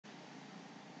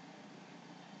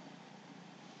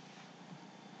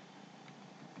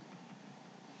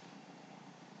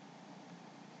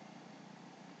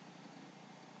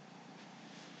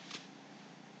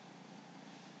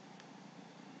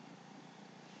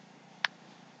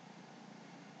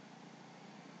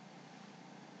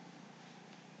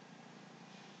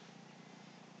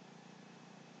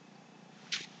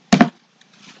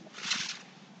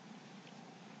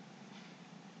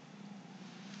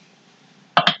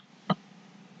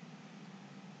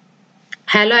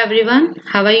Hello everyone,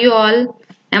 how are you all?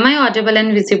 Am I audible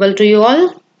and visible to you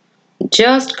all?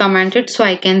 Just comment it so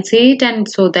I can see it and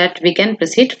so that we can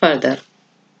proceed further.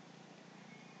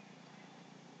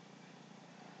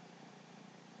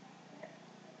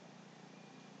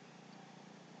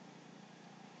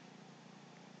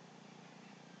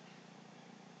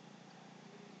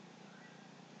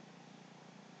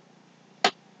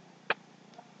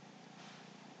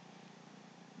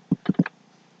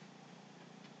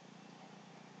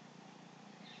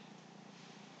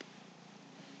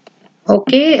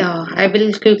 Okay, I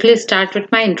will quickly start with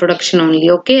my introduction only.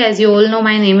 Okay, as you all know,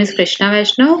 my name is Krishna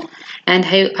Vaishnav and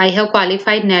I have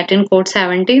qualified NET in Code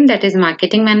 17, that is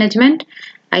Marketing Management.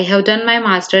 I have done my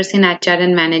Masters in HR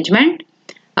and Management.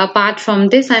 Apart from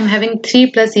this, I am having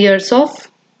 3+ years of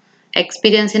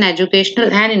experience in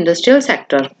educational and industrial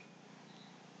sector.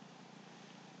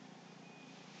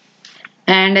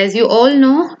 And as you all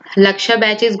know, Laksha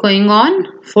batch is going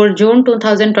on for June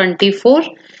 2024.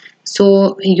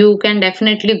 So you can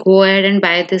definitely go ahead and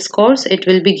buy this course. It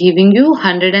will be giving you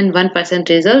 101%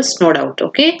 results, no doubt.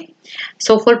 Okay.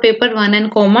 So for paper 1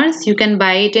 and commerce, you can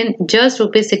buy it in just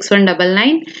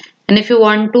 ₹6199. And if you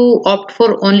want to opt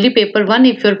for only paper 1,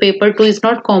 if your paper 2 is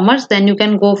not commerce, then you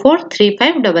can go for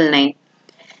 3599.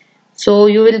 So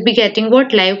you will be getting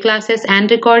what? Live classes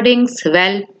and recordings,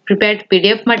 well prepared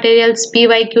PDF materials,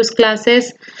 PYQs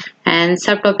classes and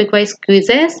subtopic wise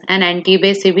quizzes and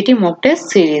anti-based CBT mock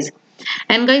test series.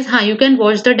 And guys, you can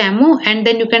watch the demo and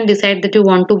then you can decide that you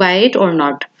want to buy it or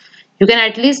not. You can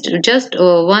at least just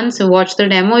once watch the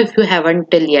demo if you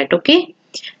haven't till yet, okay?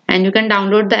 And you can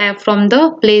download the app from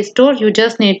the Play Store. You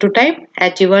just need to type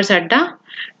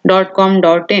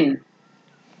achieversaddaugcnet.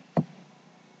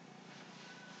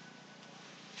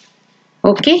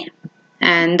 Okay,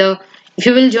 and if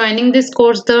you will joining this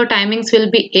course, the timings will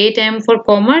be 8 a.m. for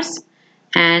commerce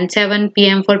and 7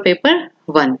 p.m. for paper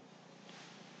 1.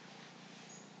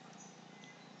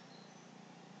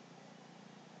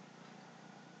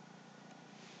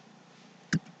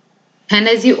 And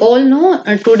as you all know,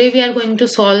 today we are going to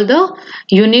solve the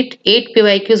unit 8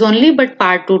 PYQs only, but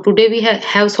part 2. Today we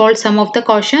have solved some of the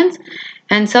questions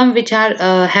and some which are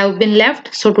have been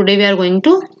left. So today we are going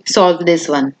to solve this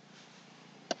one.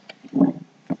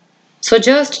 So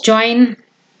just join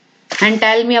and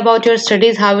tell me about your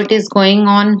studies, how it is going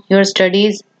on, your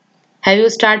studies. Have you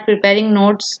started preparing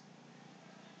notes?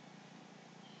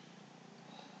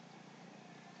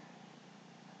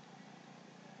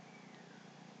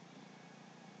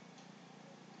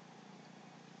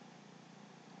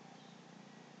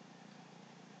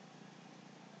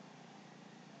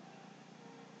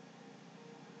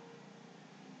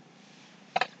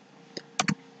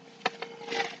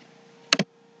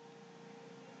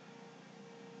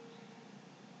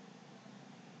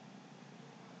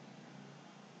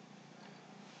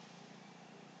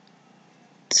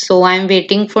 So I'm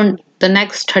waiting for the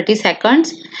next 30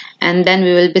 seconds and then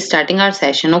we will be starting our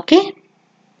session, okay?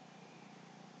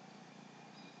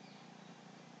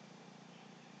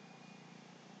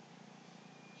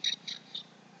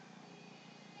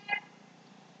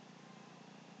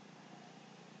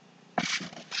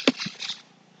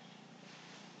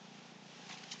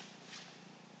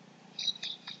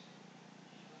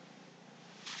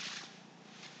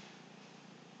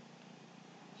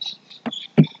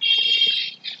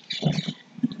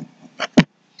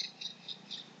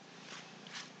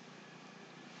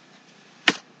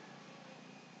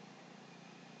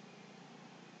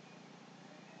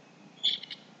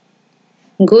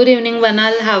 Good evening,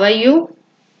 Vanal. How are you?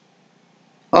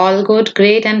 All good,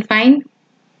 great and fine.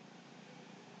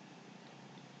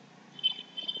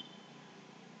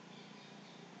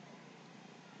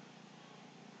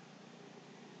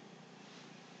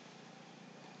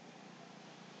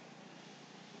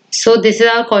 So this is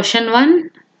our question 1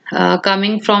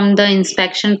 coming from the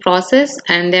inspection process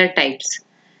and their types.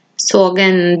 So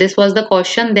again, this was the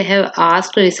question they have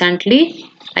asked recently.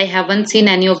 I haven't seen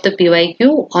any of the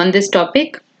PYQ on this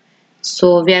topic.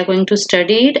 So we are going to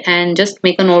study it and just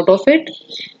make a note of it.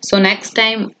 So next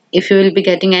time, if you will be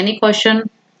getting any question,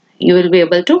 you will be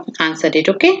able to answer it,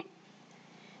 okay?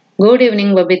 Good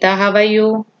evening, Babita. How are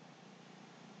you?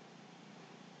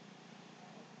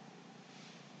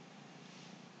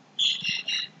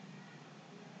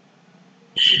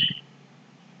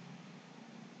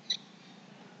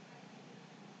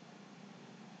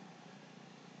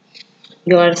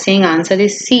 You are saying answer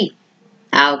is C.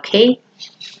 Okay.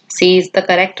 C is the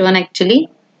correct one actually.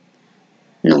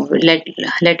 No, let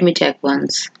me check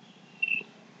once.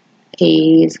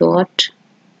 A is what?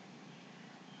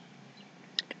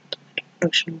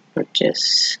 Production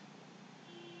purchase.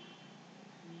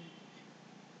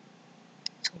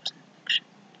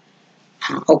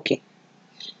 Okay.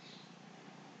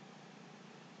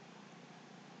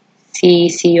 C,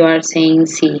 you are saying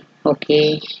C.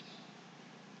 Okay.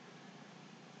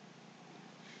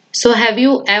 So have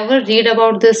you ever read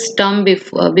about this term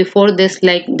before this,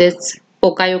 like this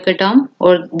𝐐𝐻𝐤 term,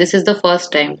 or this is the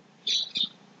first time?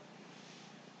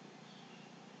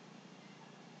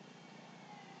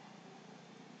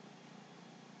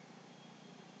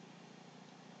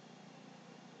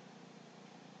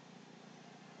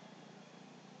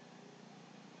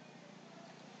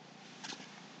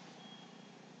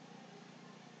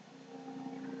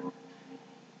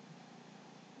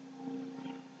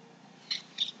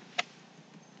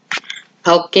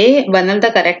 Okay, Banal,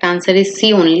 the correct answer is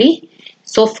C only.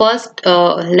 So first,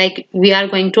 like we are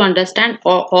going to understand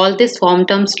all these form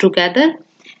terms together,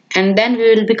 and then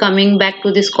we will be coming back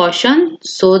to this question.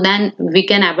 So then we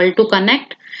can able to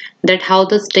connect that how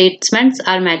the statements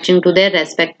are matching to their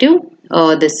respective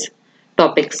this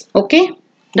topics. Okay,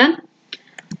 done.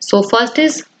 So first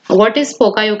is, what is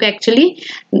𝐐𝐻𝐤 actually?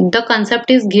 The concept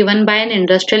is given by an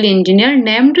industrial engineer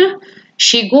named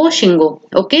Shigo Shingo,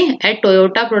 okay, at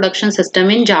Toyota Production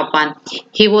System in Japan.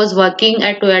 He was working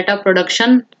at Toyota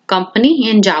Production Company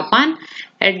in Japan.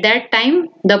 At that time,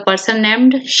 the person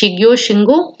named Shigo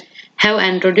Shingo have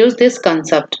introduced this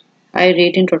concept. I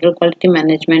read in Total Quality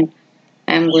Management.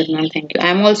 I am good, ma'am. Thank you. I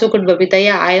am also good, Babita.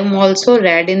 Yeah, I am also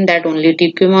read in that only.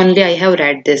 TQM only I have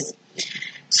read this.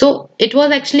 So it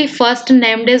was actually first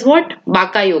named as what?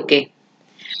 𝐻𝐤,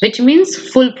 which means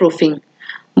foolproofing.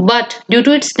 But due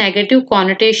to its negative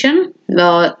connotation, you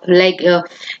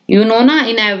know na,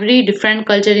 in every different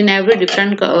culture, in every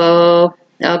different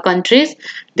countries,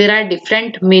 there are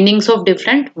different meanings of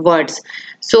different words.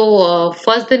 So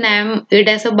first they named it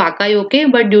as a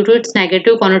𝐻𝐤, but due to its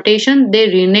negative connotation, they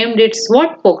renamed it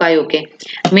what?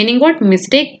 𝐻𝐤, meaning what?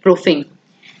 Mistake proofing.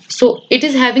 So it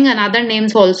is having another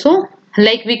names also,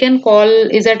 like we can call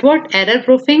is that what? Error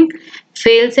proofing,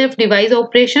 fail-safe device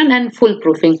operation, and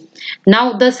foolproofing.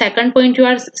 Now the second point you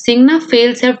are seeing na,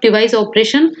 fail-safe device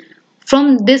operation.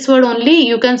 From this word only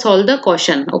you can solve the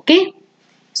question. Okay.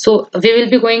 So we will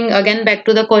be going again back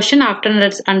to the question after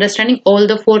understanding all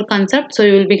the four concepts. So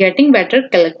you will be getting better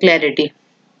clarity.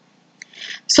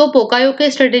 So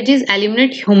𝐐𝐻𝐤 strategies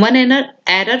eliminate human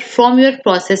error from your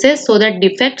processes so that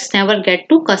defects never get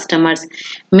to customers,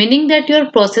 meaning that your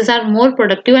processes are more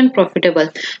productive and profitable.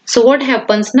 So what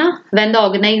happens now when the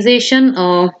organization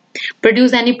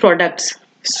produce any products?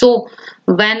 So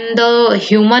when the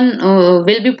human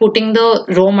will be putting the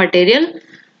raw material,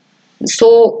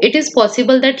 so it is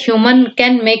possible that human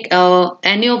can make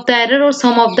any of the error or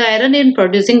some of the error in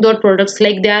producing those products,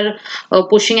 like they are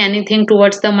pushing anything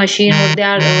towards the machine, or they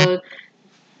are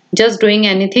just doing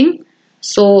anything.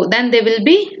 So then they will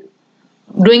be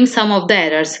doing some of the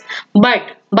errors.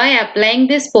 But by applying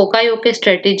this 𝐐𝐻𝐤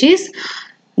strategies,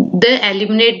 they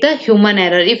eliminate the human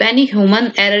error. If any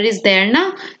human error is there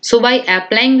now, so by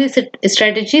applying this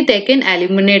strategy they can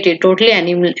eliminate it, totally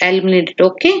eliminate it.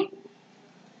 Okay,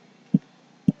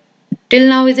 till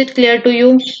now is it clear to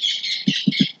you?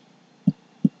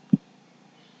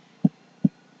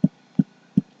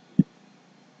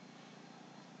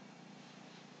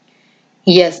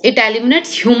 Yes, it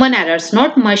eliminates human errors,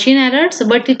 not machine errors,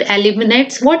 but it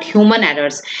eliminates what? Human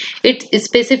errors. It is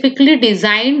specifically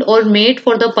designed or made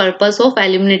for the purpose of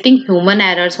eliminating human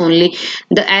errors only.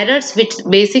 The errors which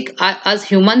basic us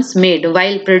humans made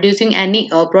while producing any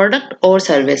product or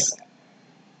service.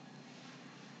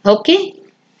 Okay,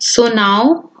 so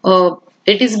now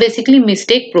it is basically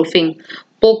mistake proofing.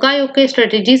 𝐐𝐻𝐤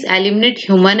strategies eliminate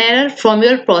human error from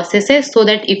your processes so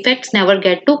that effects never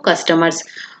get to customers.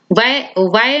 Why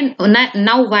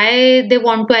now? Why they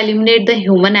want to eliminate the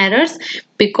human errors?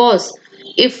 Because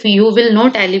if you will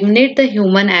not eliminate the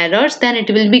human errors, then it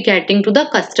will be getting to the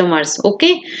customers.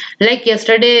 Okay, like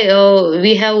yesterday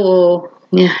we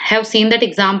have seen that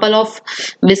example of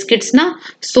biscuits na.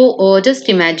 So just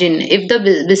imagine if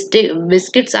the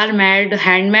biscuits are made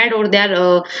handmade, or they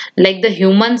are like the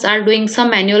humans are doing some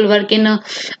manual work in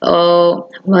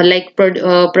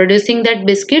producing that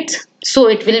biscuits, so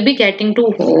it will be getting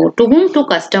to whom? To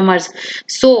customers.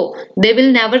 So they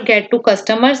will never get to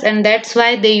customers, and that's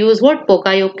why they use what?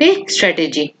 𝐐𝐻𝐤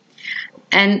strategy.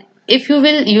 And if you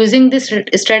will using this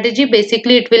strategy,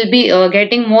 basically it will be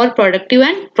getting more productive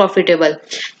and profitable.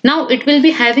 Now it will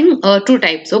be having two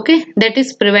types. Okay, that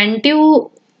is preventive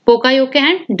𝐸𝐭𝐸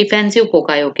and defensive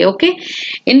𝐸𝐭𝐸. Okay,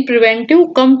 in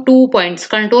preventive come 2 points: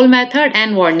 control method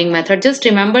and warning method. Just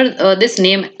remember this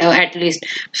name at least.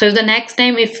 So the next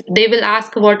time if they will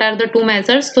ask what are the two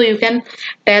measures, so you can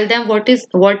tell them what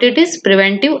it is,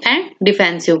 preventive and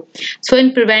defensive. So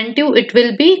in preventive it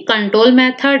will be control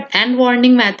method and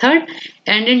warning method,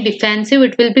 and in defensive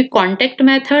it will be contact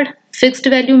method, fixed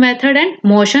value method and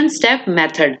motion step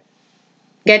method.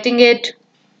 Getting it?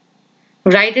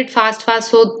 Write it fast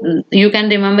so you can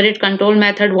remember it. Control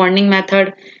method, warning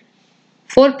method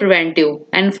for preventive,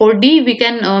 and for D we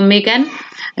can make an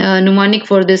mnemonic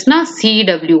for this na,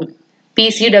 CW.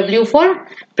 PCW for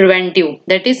preventive,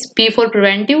 that is P for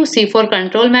preventive, C for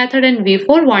control method and V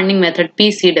for warning method,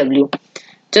 PCW.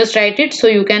 Just write it so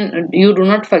you do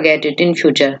not forget it in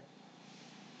future.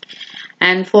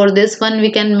 And for this one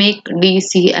we can make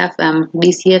DCFM,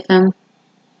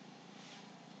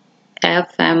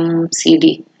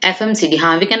 FMCD.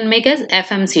 We can make as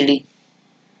FMCD.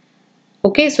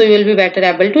 Okay, so you will be better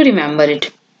able to remember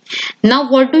it. Now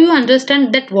what do you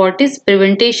understand that what is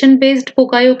prevention based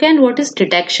𝐸𝐭𝐸 and what is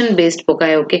detection based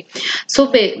𝐸𝐭𝐸? So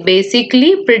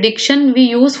basically prediction we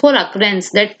use for occurrence,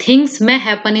 that things may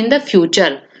happen in the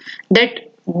future,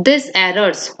 that these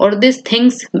errors or these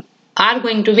things are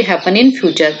going to be happen in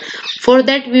future. For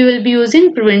that we will be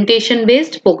using prevention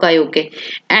based 𝐸𝐭𝐸.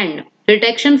 And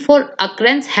detection for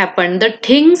occurrence happened, the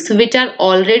things which are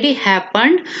already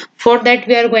happened, for that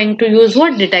we are going to use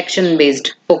what? Detection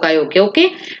based 𝐸𝐴.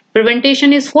 Okay,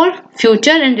 prevention is for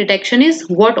future and detection is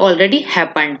what already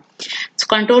happened. So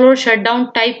control or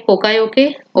shutdown type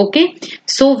𝐸𝐴. Okay,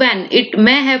 so when it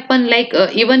may happen, like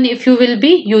even if you will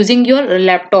be using your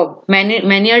laptop,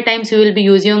 many times you will be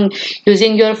using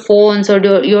your phones or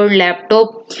your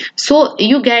laptop, so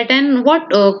you get an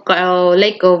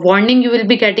warning you will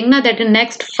be getting now that in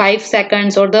next 5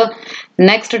 seconds or the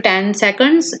next 10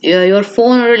 seconds your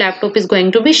phone or your laptop is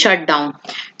going to be shut down.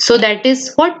 So that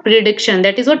is what prediction,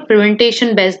 that is what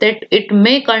prevention based, that it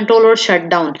may control or shut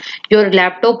down, your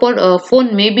laptop or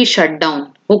phone may be shut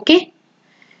down. Okay,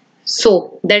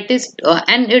 so that is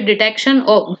and your detection,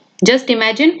 or just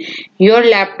imagine your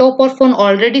laptop or phone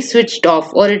already switched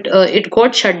off or it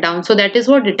got shut down, so that is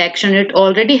what detection, it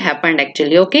already happened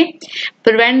actually. Okay,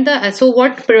 prevent the, so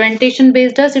what prevention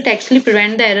based does, it actually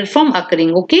prevent the error from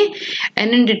occurring. Okay,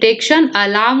 and in detection,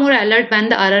 alarm or alert when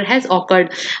the error has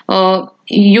occurred.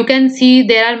 You can see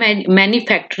there are many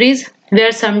factories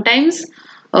where sometimes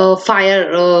fire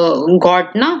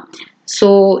got na.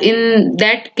 So in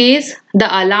that case the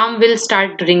alarm will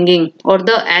start ringing or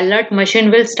the alert machine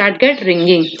will start get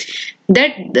ringing,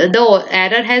 that the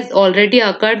error has already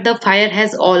occurred, the fire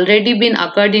has already been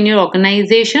occurred in your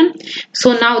organization.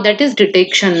 So now that is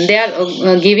detection, they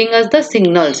are giving us the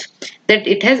signals that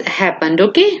it has happened.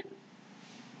 Okay,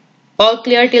 all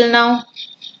clear till now?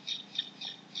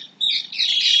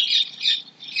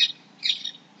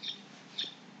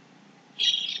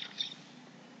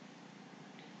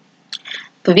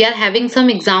 So we are having some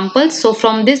examples, so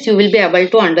from this you will be able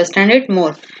to understand it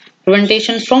more.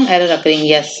 Prevention from error occurring,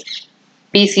 yes,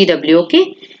 PCW.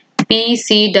 Okay,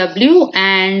 PCW,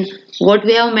 and what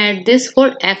we have made this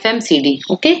for FMCD.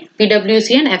 Okay,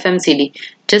 PWC and FMCD,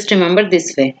 just remember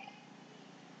this way.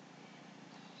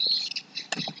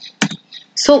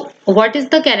 So what is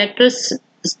the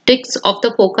characteristics of the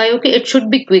𝐸𝐴? Okay, it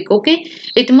should be quick. Okay,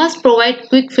 it must provide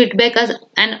quick feedback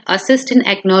and assist in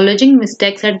acknowledging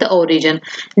mistakes at the origin.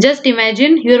 Just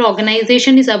imagine your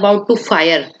organization is about to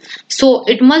fire, so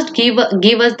it must give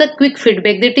us the quick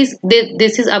feedback that is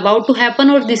this is about to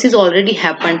happen or this is already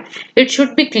happened. It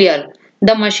should be clear.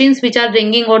 The machines which are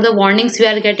ringing or the warnings we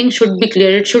are getting should be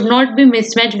clear. It should not be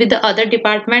mismatched with the other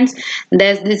departments.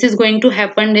 This is going to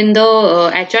happen in the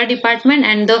HR department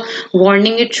and the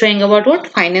warning it's showing about what?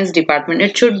 Finance department.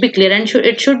 It should be clear and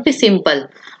it should be simple.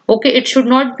 Okay, it should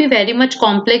not be very much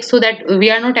complex so that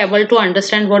we are not able to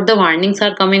understand what the warnings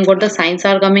are coming, what the signs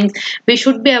are coming. We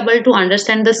should be able to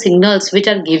understand the signals which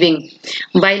are giving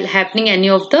while happening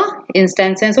any of the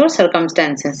instances or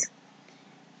circumstances.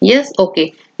 Yes,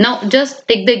 okay. Now just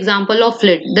take the example of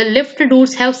lift. The lift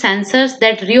doors have sensors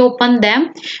that reopen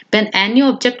them when any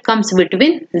object comes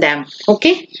between them.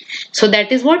 Okay, so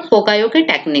that is what 𝐸𝐴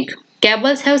technique.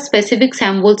 Cables have specific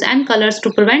symbols and colors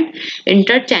to prevent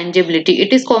interchangeability.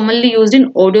 It is commonly used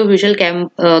in audio-visual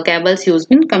cables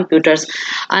used in computers.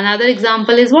 Another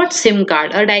example is what? SIM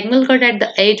card. A diagonal cut at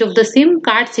the edge of the SIM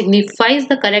card signifies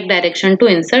the correct direction to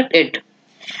insert it.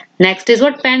 Next is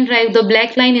what? Pen drive. The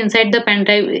black line inside the pen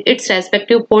drive, its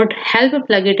respective port help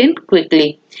plug it in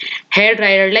quickly. Hair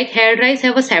dryer, like hair dryers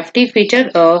have a safety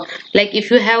feature, like if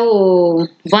you have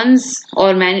once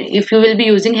or if you will be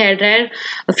using hair dryer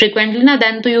frequently now,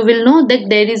 then you will know that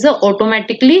there is a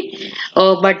automatically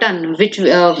button which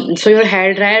so your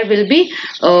hair dryer will be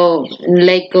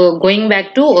going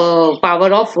back to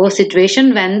power off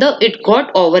situation when it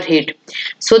got overheat.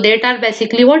 So that are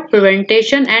basically what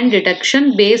prevention and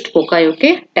detection based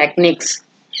𝐐𝐲 techniques.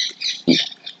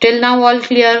 Till now all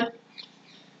clear?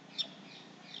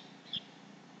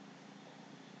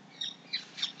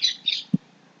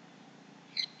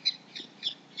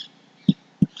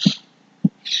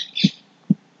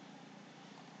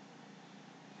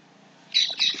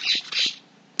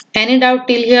 Any doubt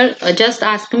till here? Just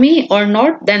ask me or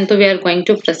not, then we are going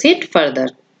to proceed further.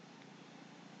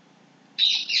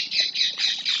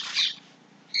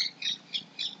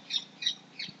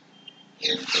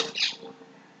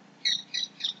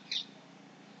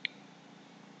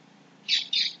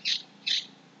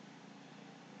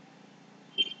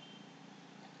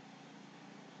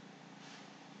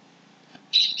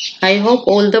 I hope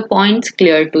all the points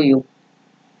clear to you.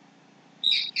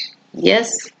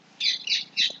 Yes.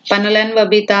 Panal and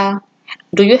Babita,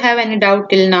 do you have any doubt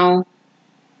till now?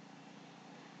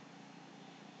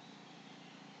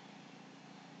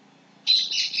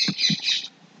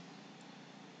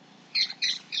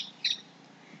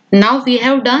 Now we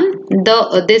have done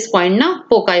this point now,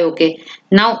 𝐐𝐲.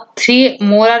 Now 3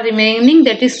 more are remaining,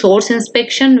 that is source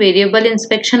inspection, variable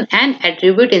inspection and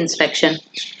attribute inspection.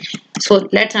 So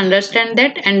let's understand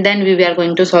that and then we are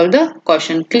going to solve the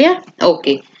question. Clear?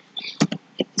 Okay.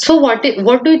 So what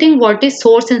do you think, what is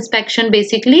source inspection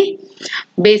basically?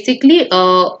 Basically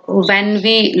when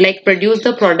we produce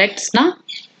the products now,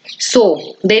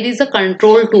 so there is a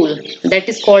control tool that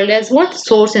is called as what?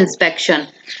 Source inspection.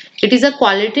 It is a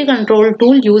quality control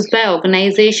tool used by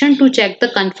organization to check the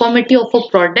conformity of a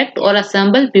product or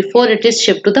assemble before it is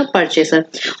shipped to the purchaser.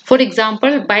 For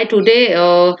example, by today,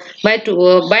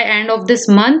 by end of this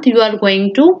month, you are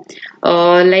going to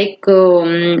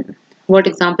what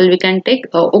example we can take?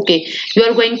 Okay, you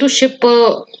are going to ship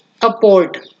a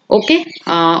port, okay,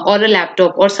 or a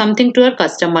laptop or something to your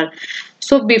customer.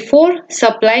 So before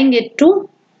supplying it to,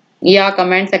 yeah,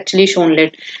 comments actually shown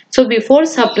it. So before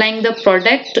supplying the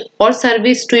product or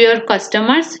service to your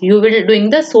customers, you will doing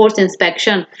the source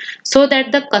inspection so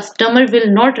that the customer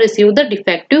will not receive the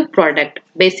defective product.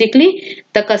 Basically,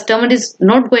 the customer is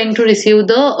not going to receive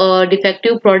the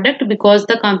defective product because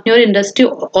the company or industry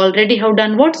already have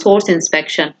done what? Source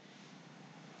inspection.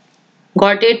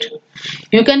 Got it?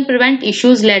 You can prevent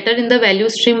issues later in the value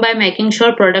stream by making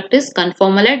sure product is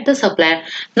conformal at the supplier.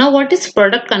 Now what is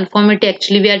product conformity?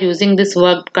 Actually we are using this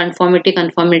word conformity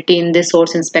in this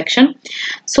source inspection.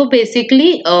 So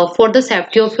basically for the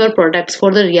safety of your products,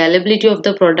 for the reliability of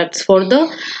the products, for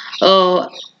the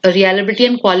reliability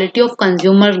and quality of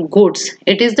consumer goods,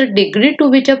 it is the degree to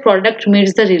which a product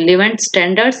meets the relevant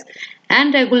standards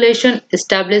and regulation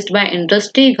established by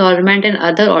industry, government and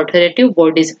other authoritative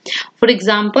bodies. For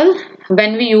example,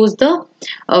 when we use the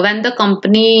when the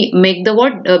company make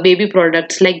the baby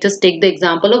products, like just take the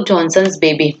example of Johnson's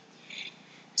baby.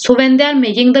 So when they are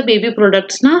making the baby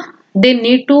products now, they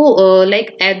need to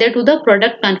adhere to the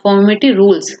product conformity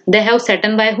rules. They have set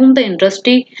by whom? The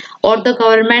industry or the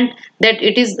government, that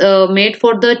it is made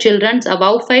for the children's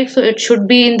above 5, so it should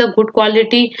be in the good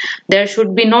quality. There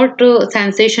should be not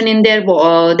sensation in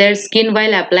their skin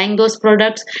while applying those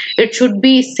products. It should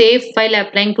be safe while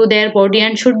applying to their body,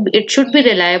 and it should be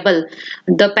reliable.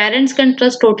 The parents can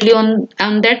trust totally on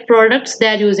that products they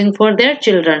are using for their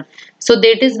children. So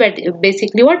that is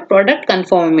basically what? Product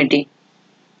conformity.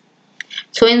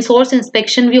 So in source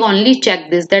inspection, we only check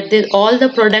this, that all the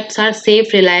products are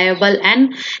safe, reliable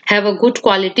and have a good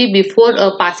quality before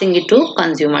passing it to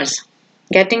consumers.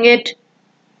 Getting it?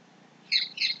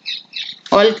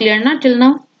 All clear now till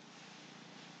now?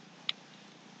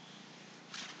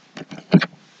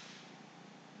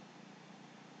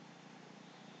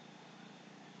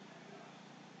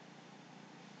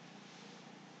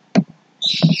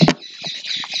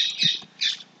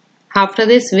 After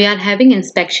this, we are having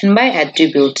inspection by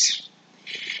attributes.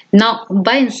 Now,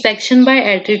 by inspection by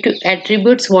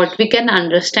attributes, what we can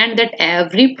understand that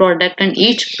every product and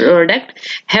each product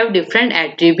have different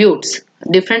attributes.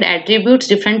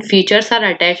 Different features are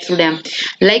attached to them.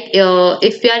 Like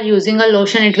if we are using a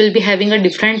lotion, it will be having a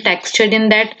different texture in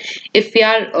that. If we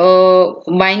are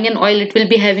buying an oil, it will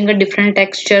be having a different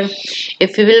texture.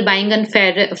 If we will buying a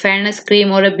fairness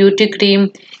cream or a beauty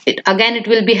cream, it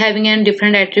will be having a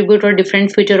different attribute or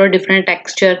different feature or different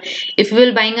texture. If we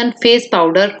will buying a face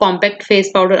powder, compact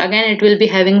face powder, again it will be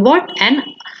having what? An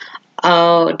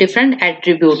different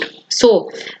attribute. So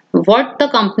what the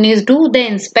companies do, they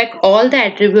inspect all the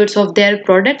attributes of their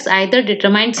products, either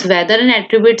determines whether an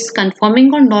attribute is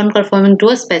conforming or non-conforming to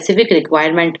a specific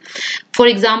requirement. For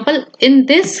example, in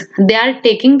this they are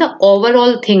taking the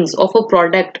overall things of a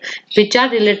product which are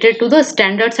related to the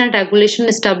standards and regulation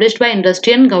established by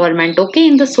industry and government, okay,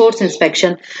 in the source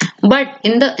inspection. But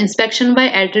in the inspection by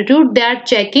attribute, they are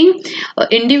checking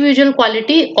individual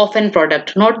quality of an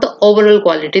product, not the overall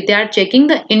quality. They are checking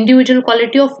the individual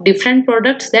quality of different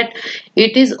products, that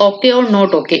it is okay or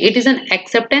not okay. It is an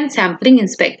acceptance sampling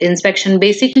inspection.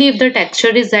 Basically, if the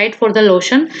texture is right for the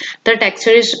lotion, the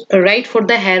texture is right for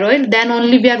the hair oil, then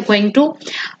only we are going to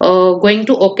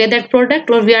okay that product,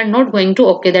 or we are not going to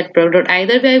okay that product.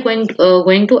 Either we are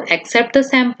going to accept the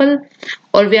sample,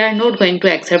 or we are not going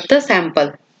to accept the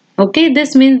sample. Okay,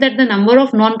 this means that the number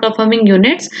of non-conforming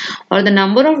units or the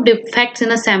number of defects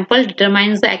in a sample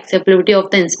determines the acceptability of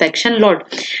the inspection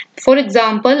lot. For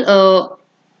example,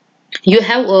 you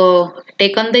have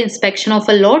taken the inspection of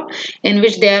a lot in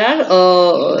which there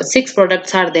are 6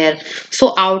 products are there.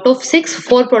 So out of 6,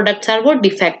 4 products are what,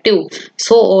 defective.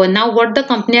 So now what the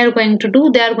company are going to do,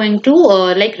 they are going to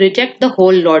like reject the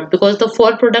whole lot, because the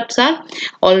 4 products are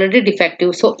already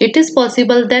defective. So it is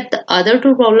possible that the other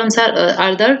 2 problems are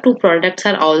other 2 products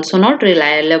are also not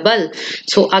reliable.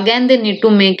 So again they need to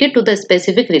make it to the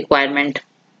specific requirement.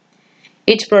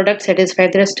 Each product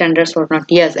satisfies their standards or not.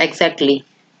 Yes, exactly.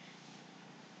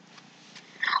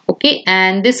 Okay,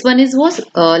 and this one is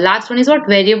last one is what,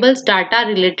 variables data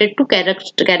related to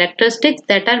characteristics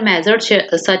that are measured,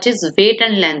 such as weight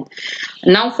and length.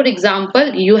 Now for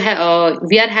example, you have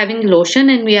we are having lotion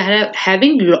and we are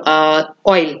having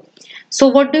oil. So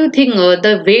what do you think,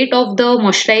 the weight of the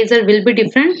moisturizer will be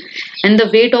different and the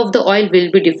weight of the oil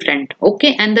will be different,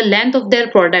 okay, and the length of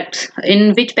their products,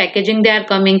 in which packaging they are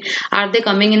coming. Are they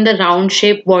coming in the round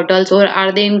shape bottles, or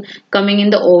are they coming in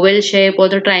the oval shape, or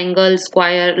the triangle,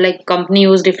 square, like company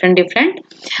use different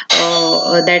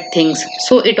that things.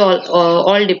 So it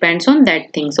all depends on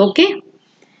that things. Okay,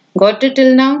 got it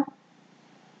till now?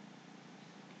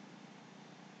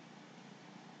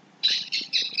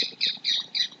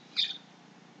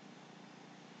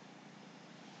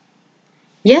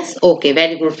 Yes, okay,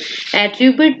 very good.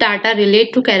 Attribute data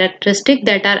relate to characteristics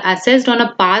that are assessed on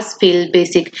a pass-fail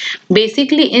basis.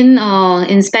 Basically, in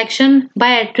inspection by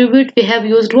attribute, we have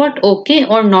used what, okay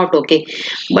or not okay.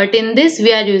 But in this,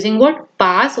 we are using what,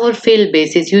 pass or fail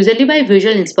basis, usually by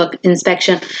visual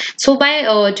inspection. So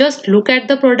by just look at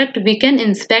the product, we can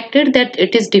inspect it that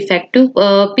it is defective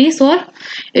piece or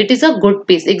it is a good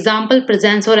piece. Example,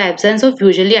 presence or absence of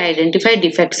usually identified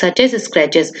defects such as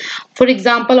scratches. For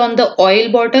example, on the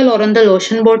oil bottle or on the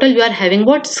lotion bottle, you are having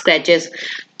what, scratches.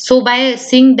 So by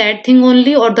seeing that thing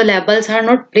only, or the labels are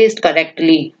not placed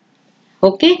correctly.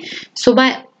 Okay, so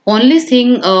by only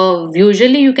seeing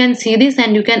usually you can see this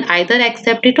and you can either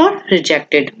accept it or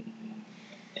reject it.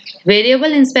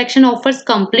 Variable inspection offers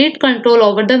complete control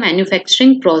over the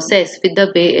manufacturing process. With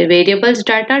the variables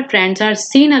data, trends are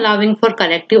seen, allowing for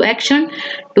corrective action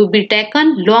to be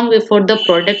taken long before the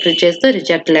product reaches the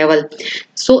reject level.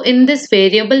 So in this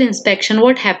variable inspection,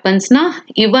 what happens now,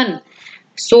 even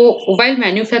so while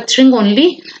manufacturing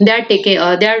only, they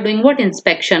are doing what,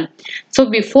 inspection. So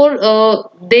before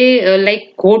they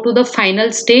like go to the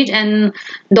final stage and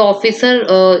the officer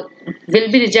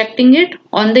will be rejecting it,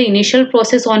 on the initial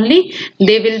process only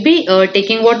they will be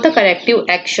taking what, the corrective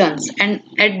actions, and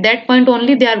at that point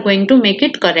only they are going to make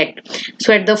it correct.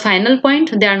 So at the final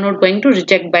point they are not going to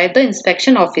reject by the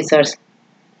inspection officers.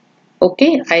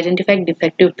 Okay, identify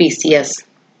defective PCS.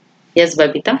 Yes,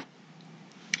 Babita.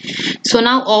 So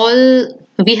now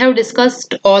we have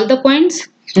discussed all the points.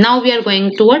 Now we are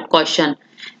going to a question,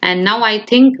 and now I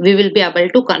think we will be able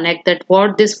to connect that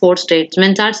what these 4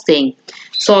 statements are saying.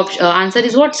 So answer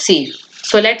is what, C.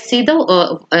 So let's see the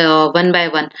one by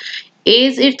one. A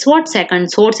is its what,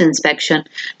 second, source inspection.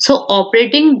 So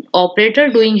operator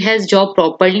doing his job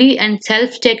properly and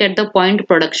self check at the point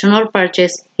production or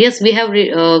purchase. Yes, we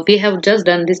have just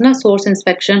done this, na, source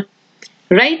inspection,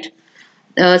 right?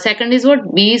 Second is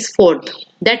what, B is fourth,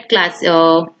 that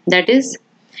is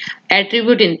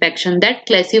attribute inspection, that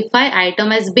classify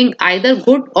item as being either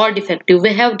good or defective.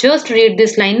 We have just read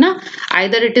this line, na,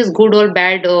 either it is good or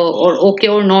bad, or okay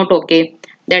or not okay.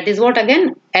 That is what,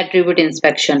 again, attribute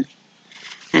inspection.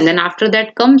 And then after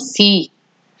that comes C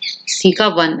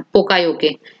ka one,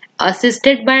 Pokayoke,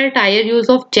 assisted by a tire use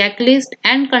of checklist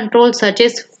and control such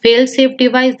as fail-safe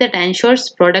device that ensures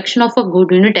production of a good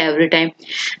unit every time.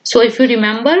 So if you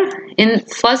remember, in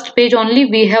first page only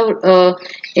we have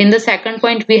in the second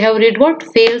point we have read what,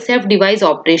 fail-safe device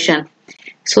operation.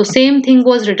 So same thing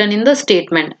was written in the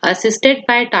statement, assisted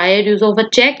by tired use of a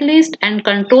checklist and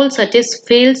control such as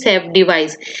fail-safe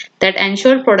device that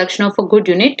ensure production of a good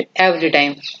unit every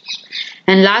time.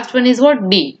 And last one is what?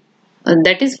 D.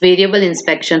 That is variable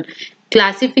inspection.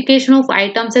 Classification of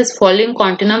items as following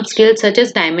continuum scales such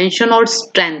as dimension or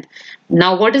strength.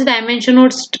 Now what is dimension or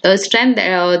strength?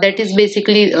 That is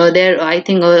basically their, I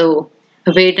think,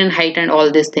 weight and height and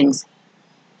all these things.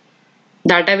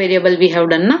 Data variable we have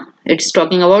done, na? It's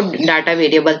talking about data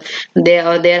variable,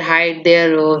 their height,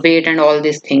 their weight and all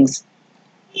these things.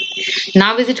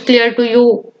 Now is it clear to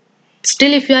you?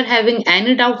 Still, if you are having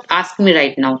any doubt, ask me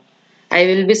right now. I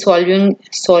will be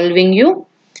solving you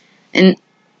in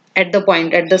at the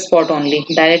point, at the spot only.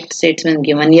 Direct statement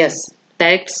given. Yes,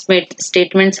 direct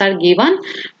statements are given,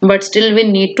 but still we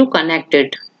need to connect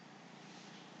it.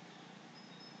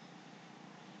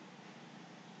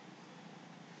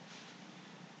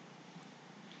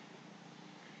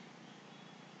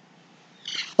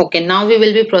 Okay, now we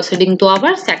will be proceeding to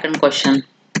our second question.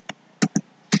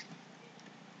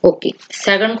 Okay,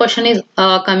 second question is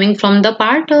coming from the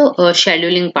part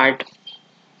scheduling part.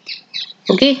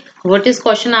 Okay, what is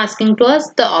question asking to us?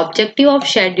 The objective of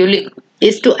scheduling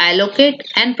is to allocate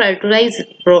and prioritize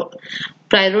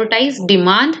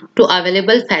demand to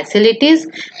available facilities.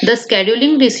 The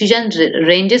scheduling decision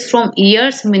ranges from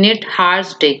years, minute,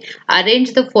 hours, day.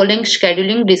 Arrange the following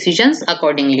scheduling decisions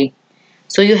accordingly.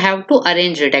 So you have to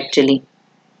arrange it actually.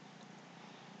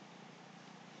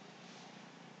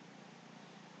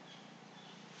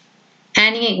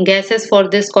 Any guesses for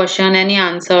this question? Any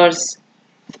answers?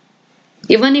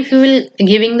 Even if you will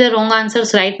giving the wrong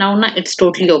answers right now, it's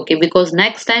totally okay, because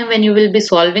next time when you will be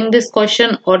solving this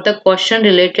question or the question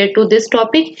related to this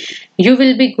topic, you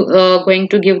will be going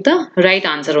to give the right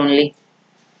answer only.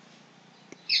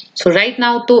 So right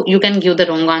now too, you can give the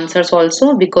wrong answers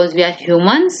also, because we are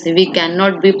humans, we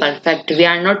cannot be perfect, we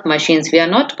are not machines, we are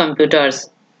not computers.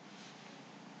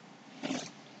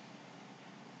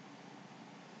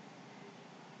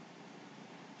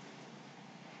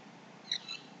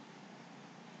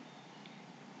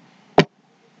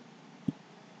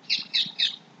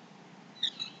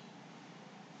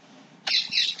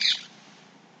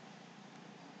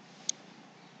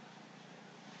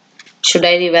 Should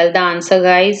I reveal the answer,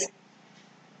 guys?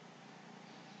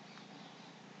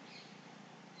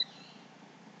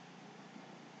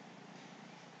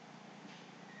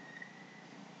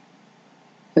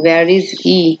 Where is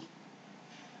E?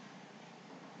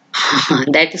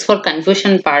 That is for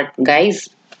confusion part, guys.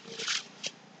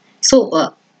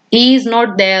 So E is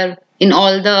not there in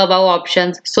all the above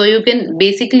options, so you can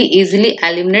basically easily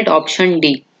eliminate option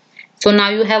D. So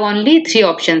now you have only three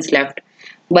options left.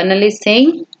 Banal is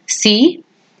saying C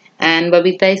and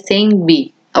Babita is saying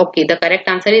B. Okay, the correct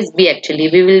answer is B actually.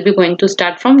 We will be going to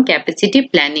start from capacity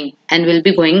planning and will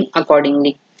be going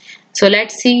accordingly. So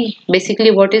let's see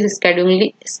basically what is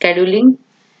scheduling.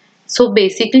 So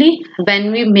basically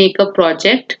when we make a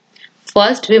project,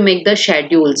 first we make the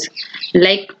schedules,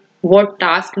 like what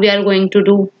task we are going to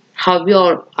do, how we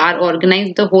are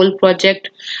organized the whole project,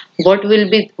 what will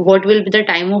be the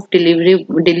time of delivery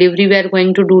we are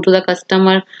going to do to the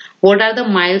customer, what are the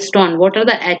milestones, what are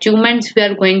the achievements we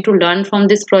are going to learn from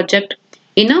this project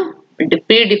in a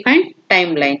predefined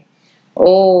timeline.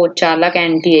 Oh, Chalak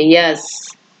Auntie,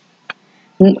 yes.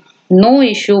 No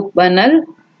issue, Banal.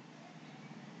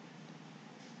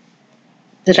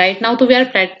 Right now we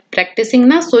are practicing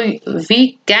now, so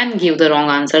we can give the wrong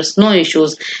answers, no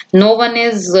issues. No one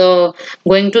is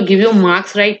going to give you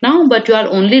marks right now, but you are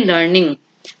only learning,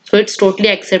 so it's totally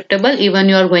acceptable even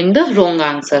you are going the wrong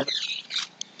answer.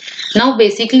 Now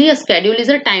basically a schedule is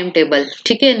a timetable.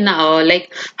 Okay, now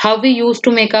like how we used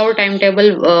to make our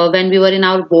timetable when we were in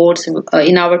our boards,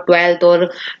 in our 12th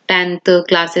or 10th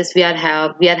classes, we are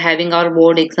having our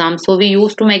board exams. So we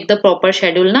used to make the proper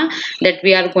schedule na, that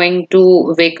we are going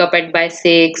to wake up at by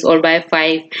 6 or by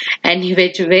 5, and in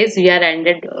which ways we are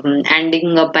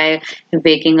ending up by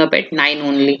waking up at 9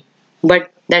 only. But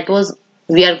that was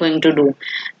we are going to do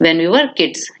when we were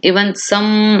kids. Even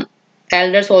some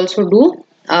elders also do.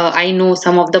 I know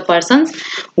some of the persons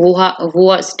who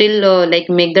are still like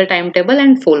make the timetable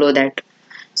and follow that.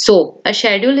 So a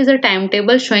schedule is a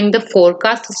timetable showing the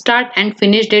forecast start and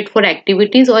finish date for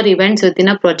activities or events within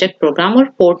a project, program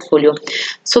or portfolio.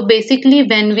 So basically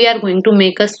when we are going to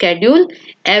make a schedule,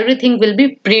 everything will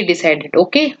be pre-decided.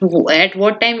 Okay, at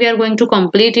what time we are going to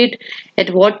complete it,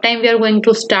 at what time we are going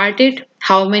to start it,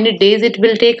 how many days it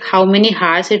will take, how many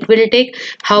hours it will take,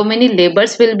 how many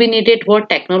labors will be needed, what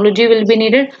technology will be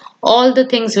needed, all the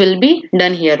things will be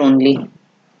done here only.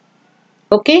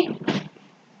 Okay.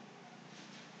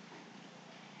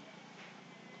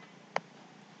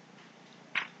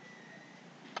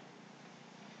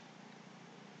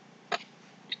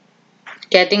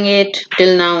 Getting it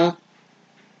till now?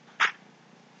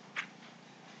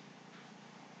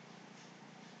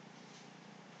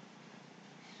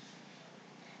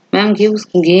 Ma'am,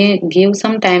 give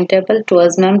some timetable to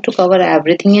us, ma'am, to cover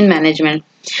everything in management.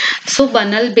 So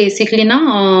Banal, basically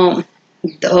now,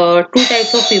 two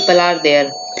types of people are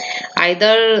there.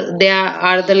 Either they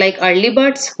are the like early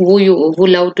birds who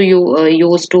love to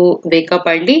use to wake up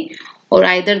early, or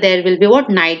either there will be what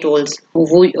night owls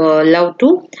who love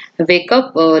to wake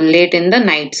up late in the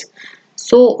nights.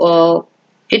 So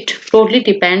it totally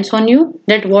depends on you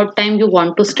that what time you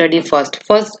want to study first.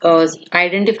 First,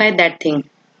 identify that thing.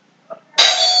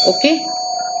 Okay,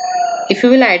 if you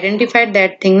will identify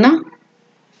that thing now,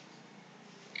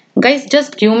 guys,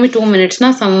 just give me 2 minutes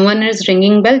now. Someone is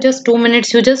ringing bell. Just 2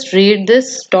 minutes. You just read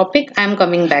this topic. I am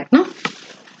coming back now.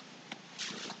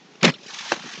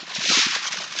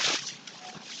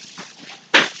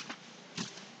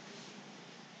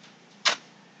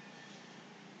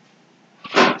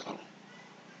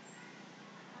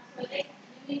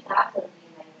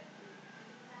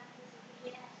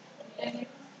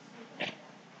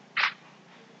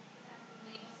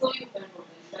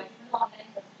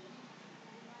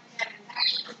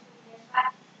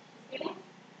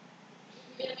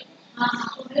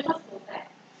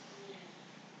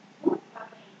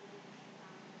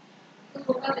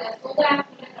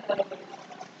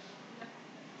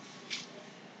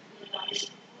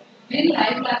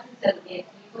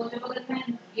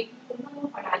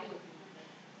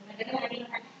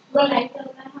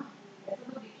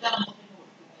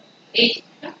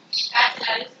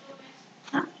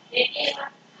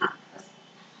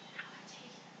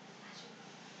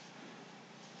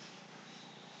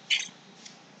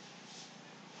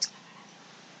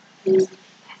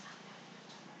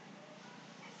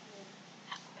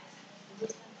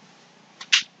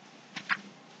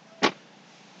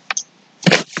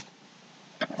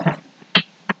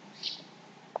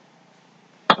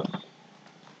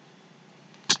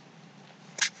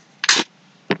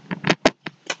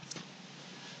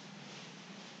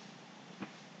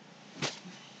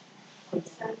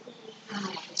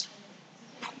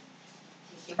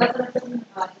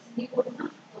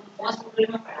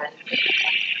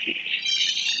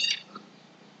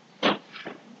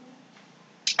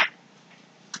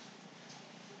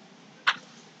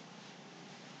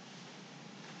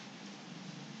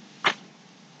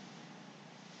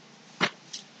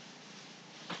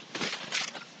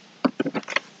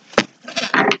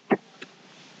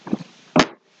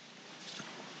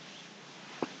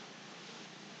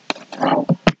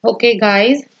 Okay,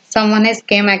 guys, someone has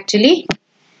came actually.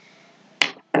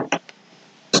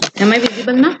 Am I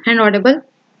visible now and audible?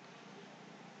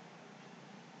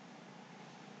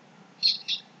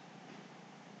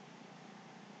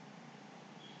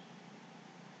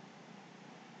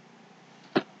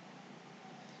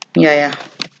 Yeah.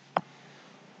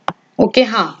 Okay,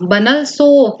 Banal.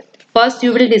 So first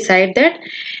you will decide that,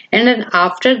 and then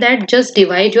after that just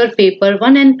divide your paper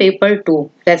 1 and paper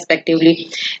 2 respectively.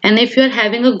 And if you are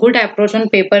having a good approach on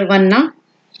paper 1 now,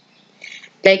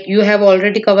 like you have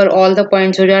already covered all the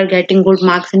points or you are getting good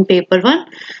marks in paper 1,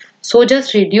 so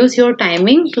just reduce your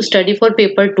timing to study for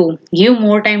paper 2. Give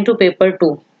more time to paper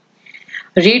 2.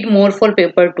 Read more for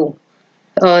paper 2.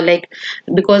 Like,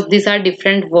 because these are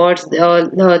different words, they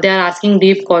are asking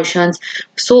deep questions,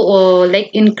 so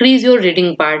like increase your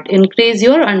reading part, increase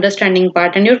your understanding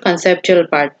part and your conceptual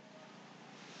part.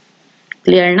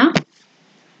 Clear now?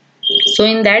 So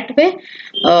in that way,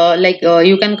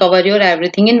 you can cover your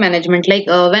everything in management. Like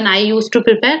when I used to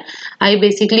prepare, I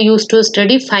basically used to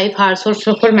study 5 hours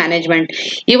for management.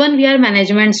 Even we are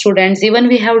management students, even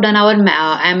we have done our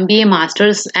MBA,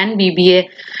 masters and BBA,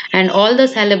 and all the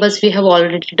syllabus we have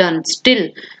already done, still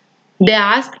they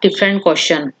ask different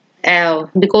question.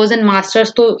 Because in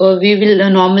masters too, we will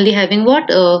normally having what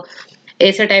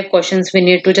essay type questions, we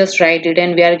need to just write it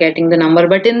and we are getting the number.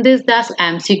 But in this, that's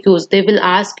MCQs, they will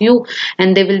ask you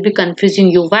and they will be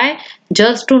confusing you. Why?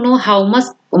 Just to know how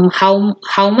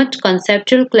much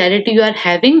conceptual clarity you are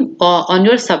having on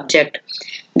your subject.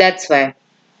 That's why.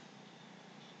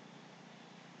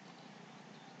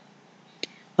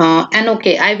 And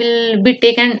okay, I will be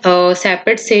taking a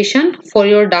separate session for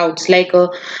your doubts, like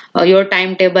your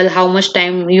timetable, how much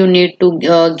time you need to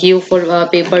give for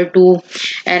paper 2,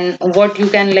 and what you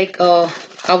can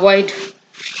avoid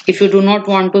if you do not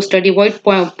want to study, what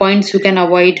points you can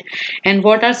avoid, and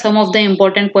what are some of the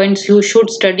important points you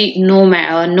should study no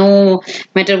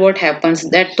matter what happens.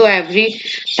 That to every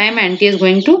time auntie is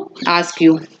going to ask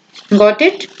you. Got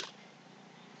it?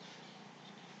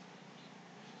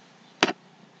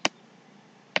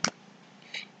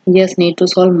 Yes, need to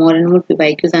solve more and more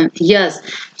PYQs. And yes,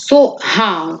 so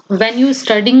when you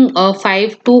studying 4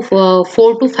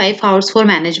 to 5 hours for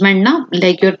management now,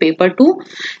 like your paper 2,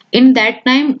 in that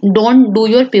time don't do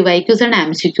your PYQs and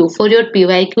MCQ. For your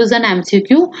PYQs and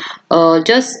MCQ,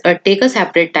 just take a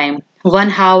separate time.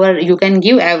 1 hour you can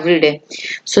give every day,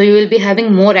 so you will be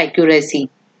having more accuracy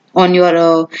on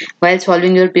your while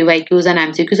solving your PYQs and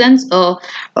MCQs. And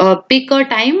pick a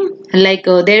time, like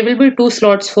there will be 2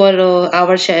 slots for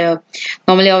our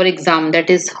normally our exam, that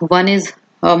is one is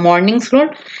morning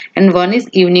slot and one is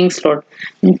evening slot.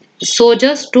 So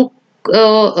just took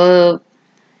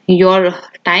your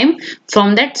time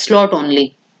from that slot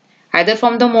only. Either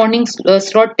from the morning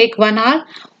slot take 1 hour,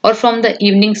 or from the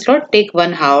evening slot take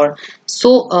 1 hour.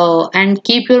 So and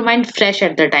keep your mind fresh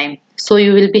at the time, so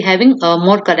you will be having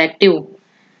more corrective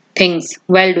things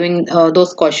while doing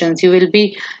those questions. You will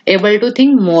be able to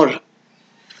think more.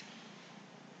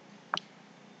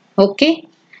 Okay,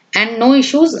 and no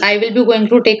issues, I will be going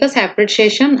to take a separate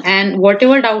session, and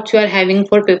whatever doubts you are having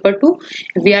for paper 2,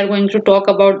 we are going to talk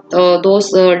about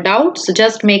those doubts.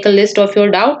 Just make a list of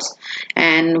your doubts,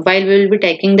 and while we will be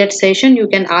taking that session, you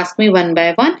can ask me one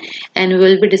by one, and we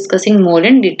will be discussing more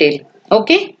in detail.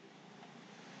 Okay.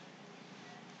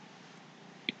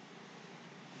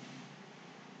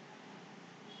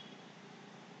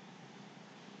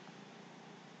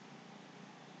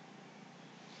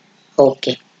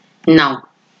 Okay, now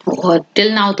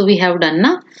till now we have done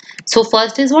na. So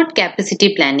first is what?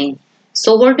 Capacity planning.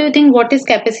 So what do you think, what is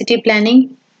capacity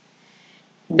planning?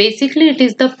 Basically it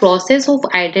is the process of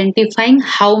identifying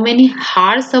how many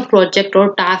hours a project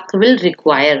or task will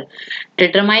require,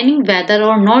 determining whether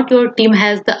or not your team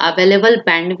has the available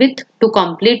bandwidth to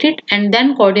complete it, and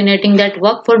then coordinating that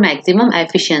work for maximum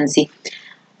efficiency.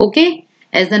 Okay,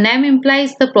 as the name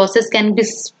implies, the process can be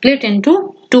split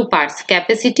into 2 parts,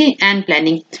 capacity and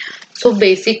planning. So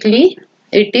basically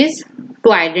it is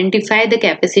to identify the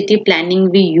capacity planning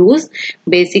we use,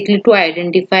 basically to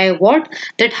identify what,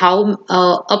 that how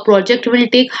a project will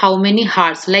take how many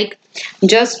hours. Like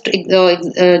just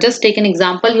take an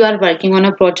example, you are working on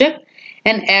a project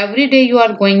and every day you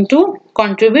are going to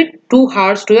contribute 2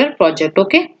 hours to your project.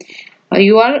 Okay,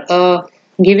 you are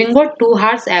giving what, 2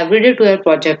 hours every day to your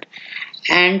project,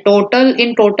 and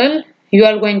in total you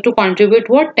are going to contribute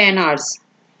what, 10 hours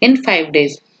in 5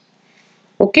 days.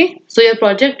 Okay, so your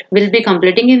project will be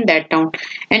completing in that time,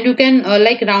 and you can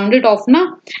like round it off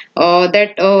now,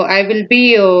 that I will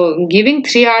be giving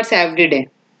 3 hours every day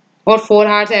or 4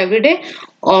 hours every day,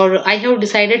 or I have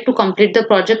decided to complete the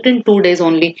project in 2 days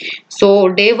only. So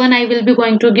day 1 I will be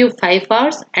going to give 5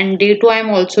 hours, and day 2 I am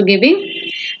also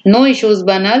giving. No issues,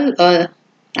 Banal.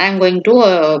 I am going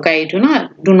to guide you na.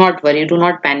 Do not worry, do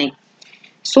not panic.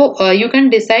 So you can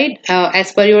decide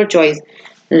as per your choice.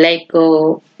 Like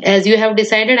as you have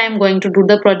decided, I am going to do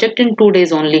the project in 2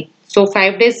 days only. So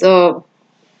 5 days for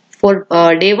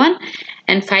day 1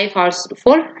 and 5 hours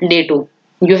for day 2.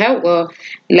 You have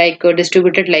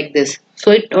distributed like this.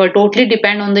 So it totally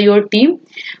depend on your team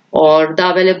or the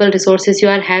available resources you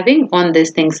are having on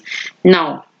these things.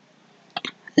 Now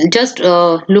just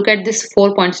look at these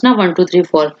 4 points now, 1 2 3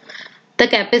 4. The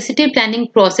capacity planning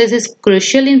process is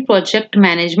crucial in project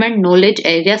management knowledge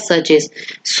areas such as.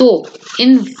 So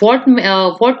in what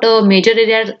major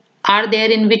areas are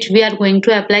there in which we are going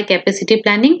to apply capacity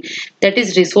planning? That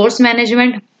is resource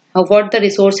management, what the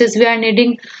resources we are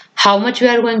needing, how much we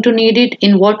are going to need it,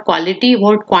 in what quality,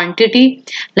 what quantity.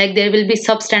 Like there will be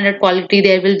substandard quality,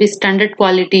 there will be standard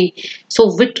quality.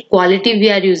 So which quality we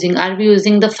are using? Are we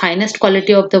using the finest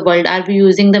quality of the world? Are we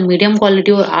using the medium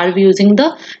quality, or are we using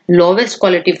the lowest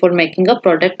quality for making a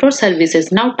product or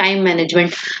services? Now time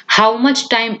management, how much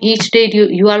time each day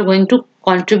you are going to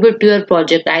contribute to your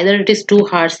project? Either it is 2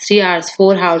 hours, 3 hours,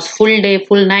 4 hours, full day,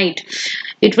 full night.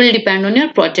 It will depend on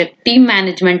your project. Team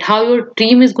management, how your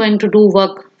team is going to do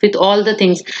work with all the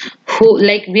things. Who,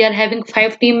 like we are having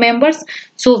 5 team members,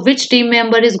 so which team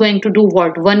member is going to do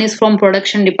what? One is from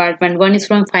production department, one is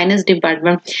from finance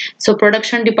department. So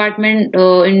production department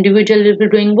individual will be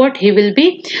doing what? He will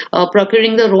be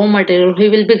procuring the raw material. He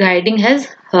will be guiding his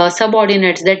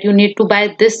subordinates that you need to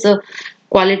buy this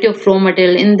quality of raw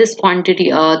material in this quantity.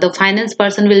 The finance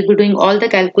person will be doing all the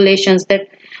calculations, that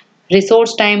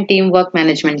resource, time, teamwork,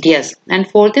 management. Yes. And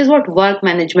fourth is what? Work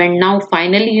management. Now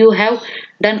finally you have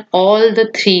done all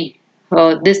the 3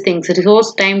 these things.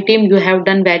 Resource time team, you have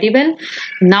done very well.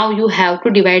 Now you have to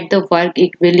divide the work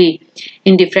equally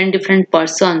in different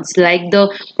persons. Like the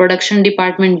production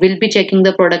department will be checking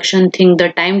the production thing, the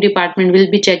time department will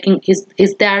be checking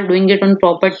is they are doing it on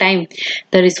proper time,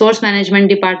 the resource management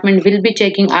department will be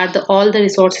checking are all the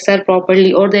resources are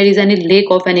properly, or there is any lack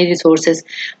of any resources.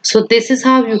 So this is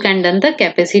how you can done the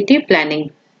capacity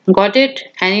planning. Got it?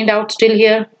 Any doubt still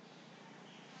here?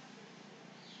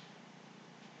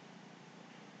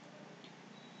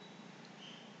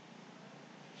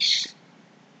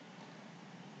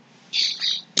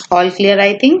 All clear,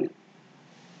 I think.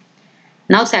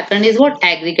 Now second is what?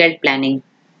 Aggregate planning.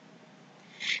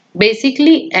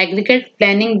 Basically aggregate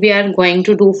planning we are going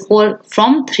to do for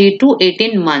from 3 to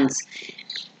 18 months.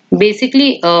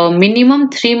 Basically minimum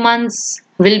 3 months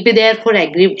will be there for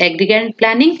aggregate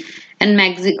planning, and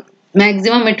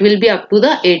maximum it will be up to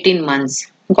the 18 months.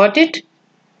 Got it?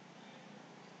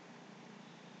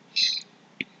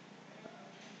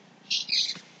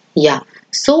 Yeah.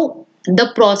 So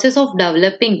the process of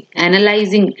developing,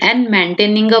 analyzing and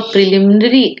maintaining a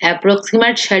preliminary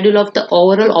approximate schedule of the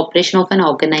overall operation of an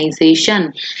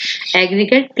organization.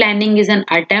 Aggregate planning is an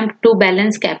attempt to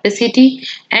balance capacity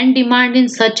and demand in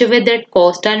such a way that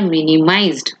costs are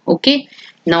minimized. Okay.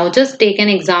 Now just take an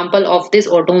example of this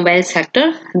automobile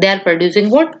sector. They are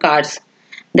producing what? Cars.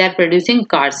 They are producing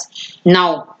cars.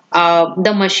 Now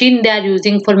the machine they are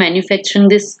using for manufacturing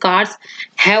these cars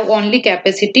have only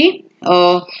capacity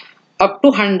up to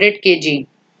 100 kg.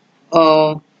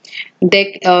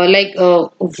 They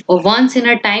once in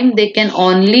a time they can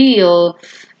only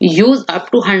use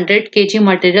up to 100 kg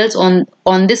materials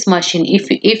on this machine.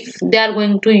 If they are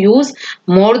going to use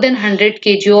more than 100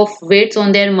 kg of weights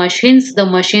on their machines, the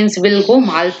machines will go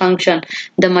malfunction,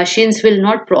 the machines will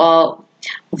not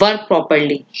work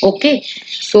properly. Okay,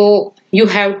 so you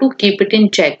have to keep it in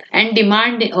check. And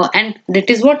demand and that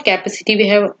is what capacity we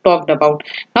have talked about.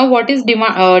 Now what is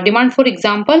demand? Demand, for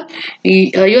example,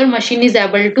 your machine is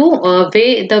able to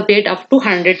weigh the weight up to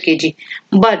 100 kg,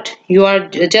 but you are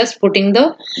just putting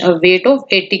the weight of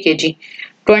 80 kg.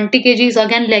 20 kg is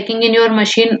again lacking in your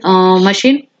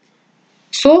machine.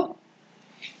 So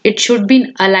it should be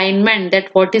in alignment that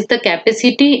what is the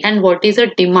capacity and what is the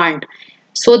demand,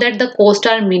 so that the costs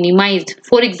are minimized.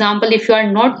 For example, if you are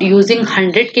not using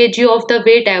 100 kg of the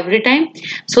weight every time,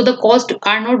 so the costs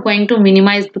are not going to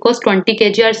minimize, because 20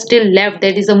 kg are still left.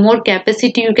 There is a more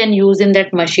capacity you can use in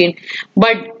that machine,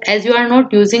 but as you are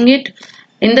not using it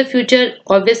in the future,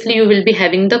 obviously you will be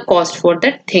having the cost for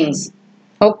that things.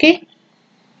 Okay.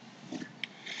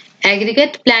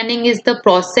 Aggregate planning is the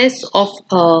process of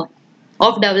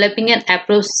developing an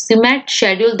approximate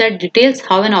schedule that details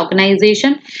how an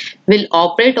organization will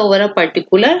operate over a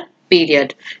particular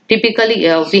period. Typically,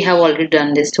 we have already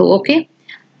done this too. Okay.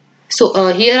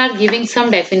 So here are giving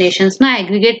some definitions. Now,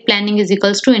 aggregate planning is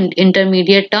equals to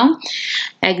intermediate term.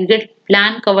 Aggregate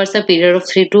plan covers a period of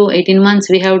 3 to 18 months.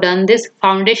 We have done this.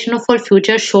 Foundation for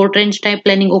future short range type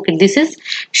planning. Okay, this is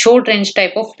short range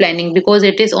type of planning because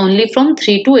it is only from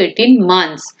 3 to 18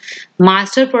 months.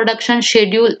 Master production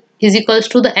schedule is equals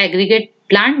to the aggregate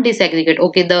plan disaggregate.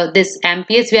 Okay, this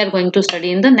MPS we are going to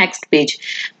study in the next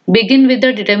page. Begin with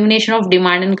the determination of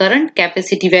demand and current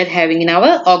capacity we are having in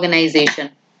our organization.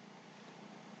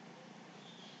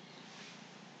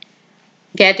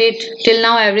 Get it? Till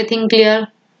now everything clear?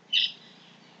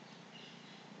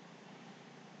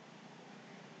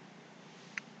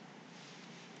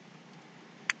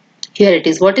 Here it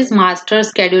is. What is master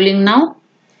scheduling now?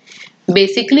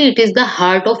 Basically, it is the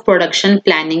heart of production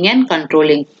planning and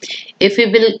controlling. If we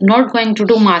will not going to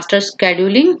do master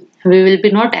scheduling, we will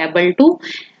be not able to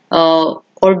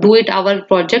or do it our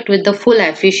project with the full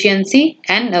efficiency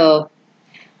and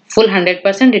full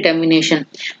 100% determination.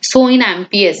 So in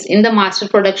MPS, in the master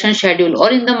production schedule or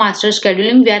in the master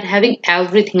scheduling, we are having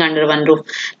everything under one roof.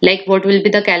 Like what will be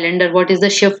the calendar, what is the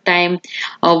shift time,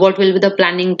 what will be the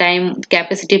planning time,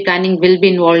 capacity planning will be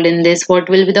involved in this, what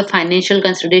will be the financial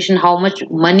consideration, how much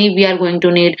money we are going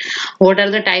to need, what are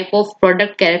the type of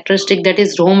product characteristic, that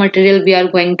is raw material we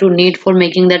are going to need for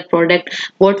making that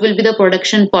product, what will be the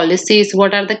production policies,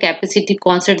 what are the capacity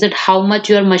concepts, that how much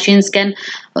your machines can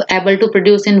able to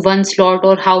produce in one slot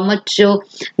or how much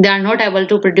they are not able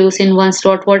to produce in one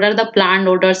slot, what are the planned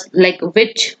orders, like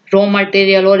which raw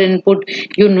material or input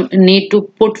you need to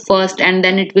put first and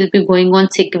then it will be going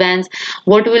on sequence,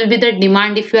 what will be the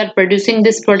demand if you are producing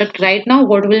this product right now,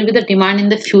 what will be the demand in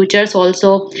the futures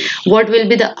also, what will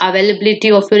be the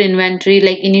availability of your inventory,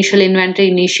 like initial inventory,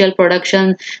 initial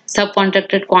production,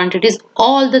 subcontracted quantities,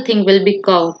 all the thing will be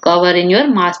covered in your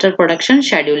master production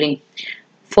scheduling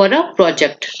for a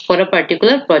project, for a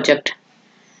particular project.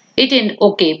 it in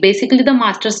okay, basically the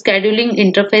master scheduling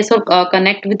interface or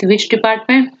connect with which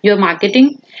department? Your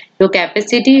marketing, your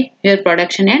capacity, your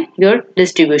production, and your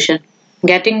distribution.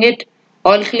 Getting it?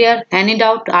 All clear? Any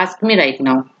doubt? Ask me right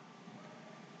now.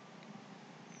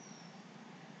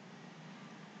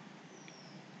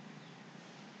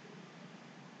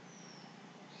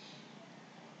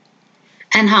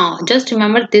 And how? Just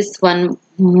remember this one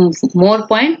more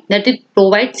point, that it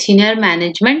provides senior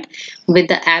management with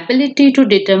the ability to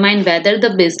determine whether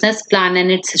the business plan and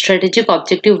its strategic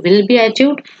objective will be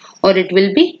achieved or it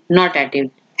will be not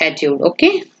achieved.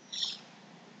 Okay.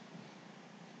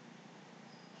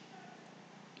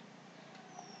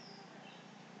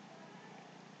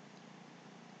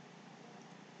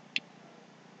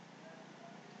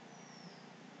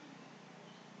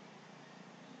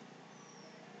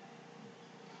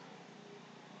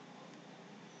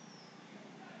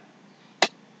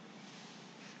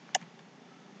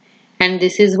 And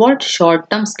this is what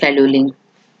short-term scheduling.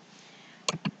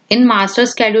 In master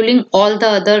scheduling, all the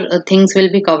other things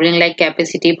will be covering like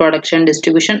capacity, production,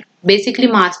 distribution. Basically,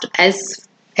 master as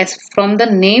from the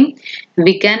name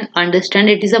we can understand,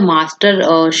 it is a master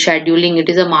scheduling. It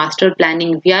is a master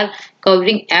planning. We are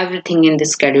covering everything in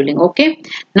this scheduling. Okay.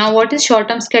 Now, what is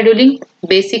short-term scheduling?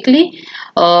 Basically,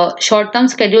 short-term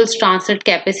schedules translate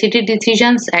capacity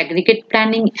decisions, aggregate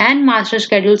planning, and master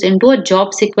schedules into a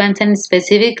job sequence and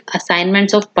specific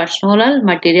assignments of personnel,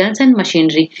 materials, and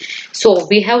machinery. So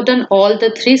we have done all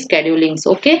the three schedulings.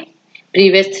 Okay,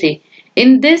 previous three.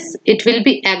 In this, it will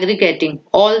be aggregating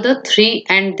all the three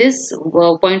and this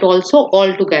point also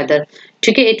all together.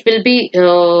 Okay, it will be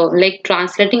like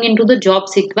translating into the job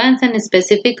sequence and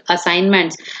specific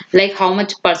assignments, like how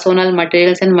much personnel,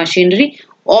 materials, and machinery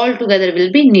all together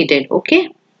will be needed. Okay,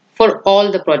 for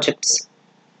all the projects.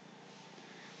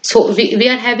 So we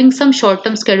are having some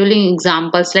short-term scheduling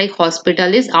examples like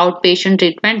hospital is outpatient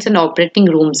treatments and operating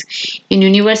rooms. In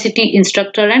university,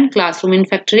 instructor and classroom. In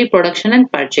factory, production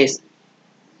and purchase.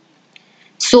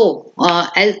 So,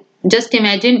 just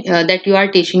imagine that you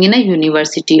are teaching in a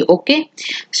university. Okay,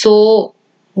 so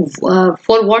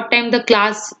for what time the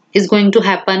class is going to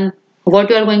happen,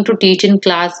 what you are going to teach in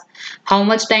class, how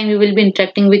much time you will be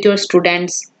interacting with your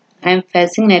students. I am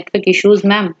facing network issues,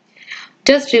 ma'am.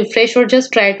 Just refresh or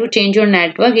just try to change your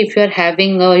network. If you are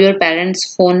having your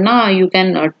parents' phone now, you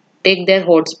can take their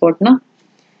hotspot now.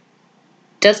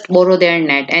 Just borrow their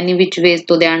net any which ways,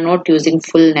 so they are not using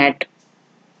full net.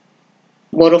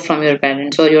 Borrow from your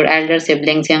parents or your elder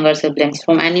siblings, younger siblings,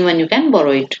 from anyone you can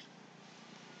borrow it.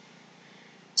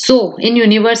 So in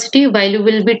university, while you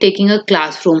will be taking a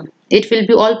classroom, it will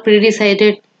be all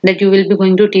pre-decided that you will be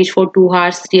going to teach for 2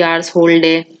 hours, 3 hours, whole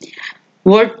day.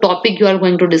 What topic you are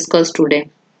going to discuss today.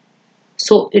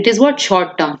 So it is what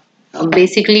short term.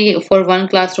 Basically, for one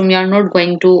classroom, you are not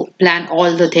going to plan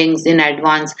all the things in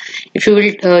advance. If you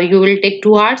will take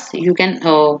 2 hours, you can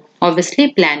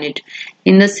obviously plan it.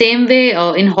 In the same way,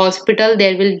 in hospital,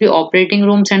 there will be operating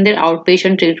rooms and their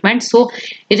outpatient treatment. So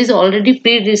it is already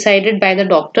pre-decided by the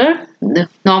doctor.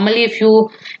 Normally, if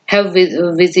you have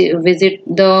visit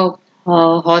the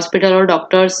hospital or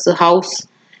doctor's house,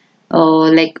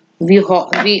 like we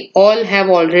all have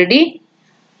already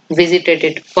visited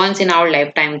it once in our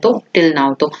lifetime though, till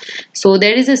now though. So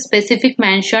there is a specific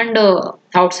mentioned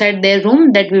outside their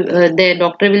room that the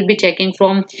doctor will be checking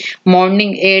from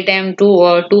morning 8 a.m.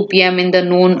 to 2 p.m. in the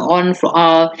noon on,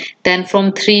 then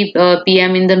from 3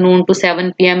 p.m. in the noon to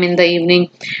 7 p.m. in the evening.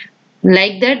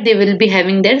 Like that they will be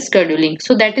having their scheduling.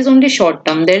 So that is only short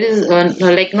term. There is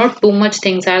like not too much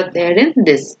things are there in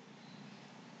this.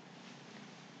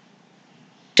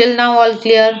 Till now all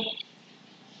clear?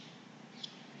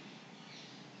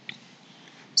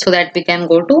 So that we can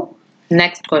go to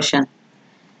next question.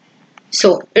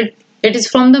 So it is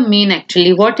from the mean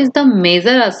actually. What is the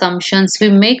major assumptions we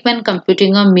make when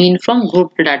computing a mean from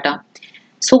grouped data?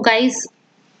 So guys,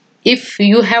 if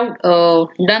you have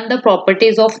done the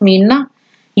properties of mean na,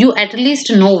 you at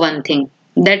least know one thing,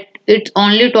 that it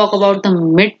only talk about the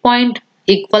midpoint,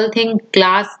 equal thing,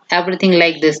 class, everything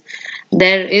like this.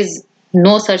 There is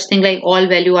no such thing like all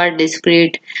value are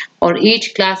discrete or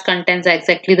each class contains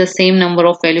exactly the same number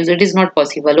of values. It is not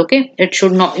possible. Okay, it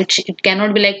should not, it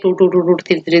cannot be like 2 2 2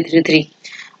 2 3 3 3 3.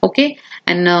 Okay,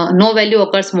 and no value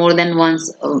occurs more than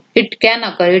once. It can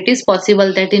occur, it is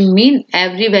possible that in mean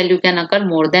every value can occur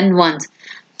more than once.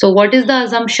 So what is the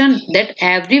assumption? That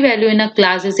every value in a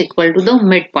class is equal to the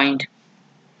midpoint.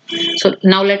 So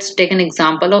now let's take an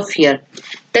example of here.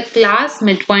 The class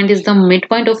midpoint is the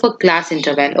midpoint of a class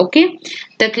interval. Okay,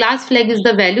 the class flag is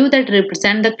the value that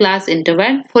represent the class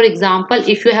interval. For example,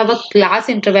 if you have a class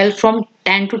interval from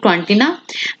 10 to 20 now,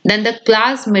 then the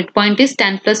class midpoint is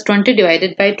 10 plus 20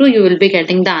 divided by 2. You will be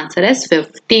getting the answer as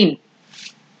 15.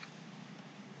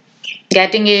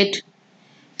 Getting it?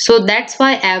 So that's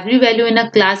why every value in a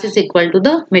class is equal to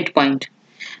the midpoint.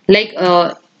 Like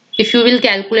if you will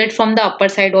calculate from the upper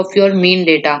side of your mean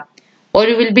data, or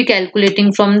you will be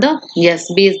calculating from the, yes,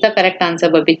 B is the correct answer,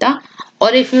 Babita.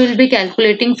 Or if you will be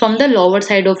calculating from the lower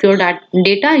side of your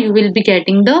data, you will be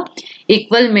getting the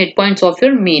equal midpoints of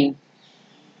your mean.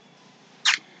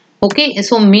 Okay,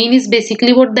 so mean is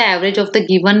basically what the average of the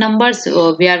given numbers.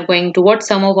 We are going to what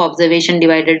sum of observation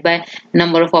divided by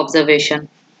number of observation.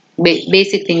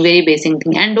 Basic thing, very basic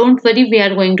thing. And don't worry, we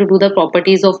are going to do the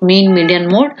properties of mean, median,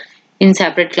 mode in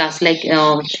separate class. Like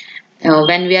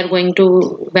when we are going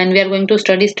to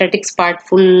study statics part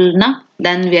full na,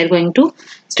 then we are going to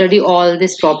study all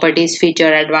these properties,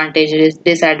 feature, advantages,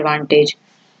 disadvantage.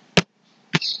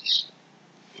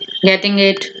 Getting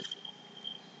it?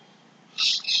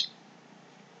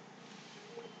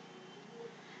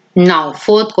 Now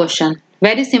fourth question,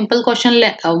 very simple question,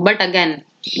 but again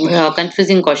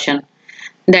confusing question.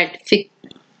 That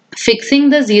fixing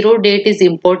the zero date is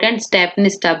important step in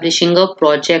establishing a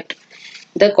project.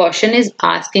 The question is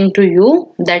asking to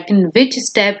you that in which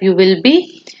step you will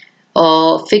be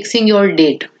fixing your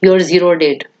date, your zero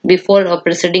date. Before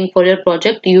proceeding for your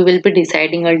project, you will be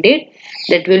deciding a date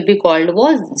that will be called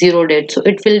was zero date. So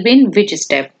it will be in which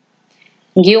step?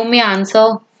 Give me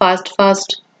answer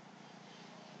fast.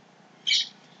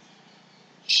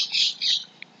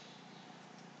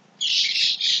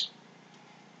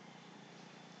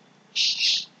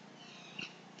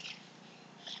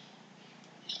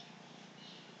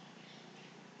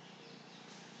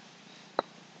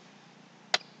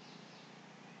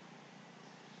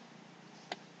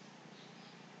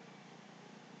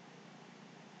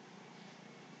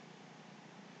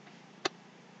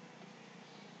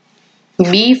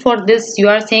 B for this, you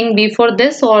are saying B for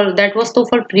this, or that was so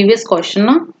for previous question,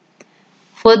 no?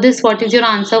 For this, what is your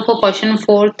answer for question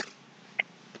fourth?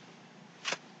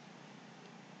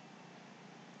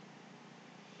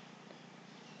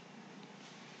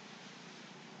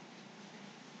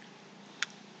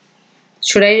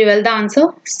 Should I reveal the answer?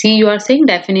 C, you are saying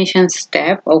definition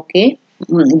step. Okay,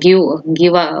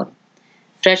 give a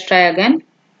fresh try again.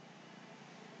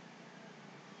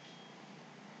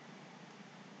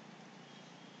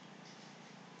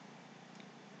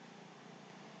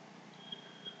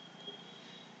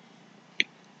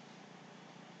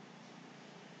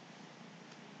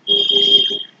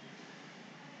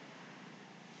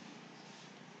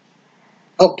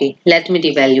 Okay, let me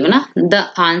reveal you. Na?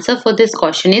 The answer for this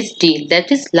question is D,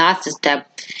 that is last step.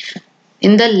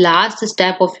 In the last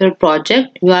step of your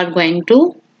project, you are going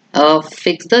to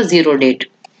fix the zero date.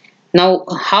 Now,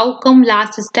 how come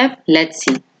last step? Let's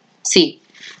see. See,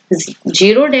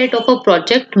 zero date of a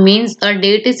project means a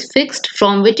date is fixed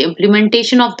from which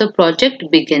implementation of the project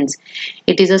begins.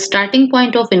 It is a starting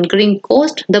point of incurring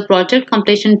cost. The project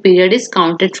completion period is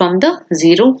counted from the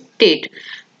zero date.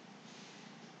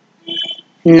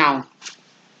 Now,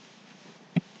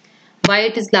 why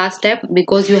it is last step?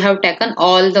 Because you have taken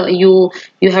all the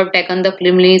you have taken the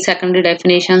preliminary, secondary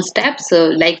definition steps.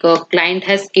 Like a client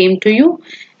has came to you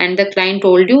and the client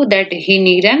told you that he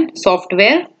need an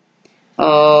software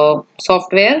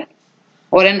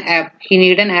or an app. He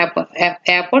need an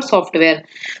app or software.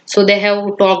 So they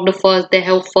have talked first.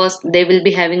 They will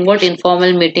be having what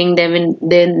informal meeting. Then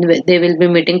they will be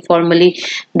meeting formally.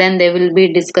 Then they will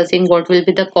be discussing what will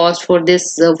be the cost for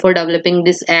this for developing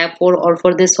this app or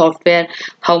for this software.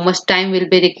 How much time will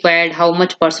be required? How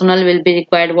much personnel will be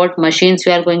required? What machines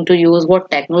you are going to use? What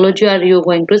technology are you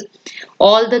going to?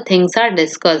 All the things are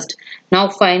discussed. Now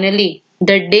finally,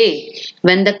 the day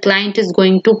when the client is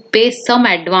going to pay some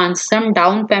advance, some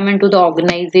down payment to the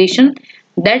organization,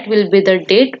 that will be the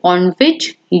date on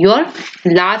which your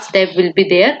last step will be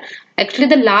there. Actually,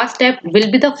 the last step will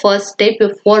be the first step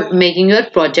for making your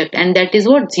project, and that is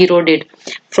what zero date.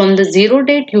 From the zero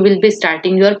date, you will be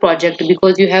starting your project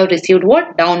because you have received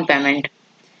what? Down payment.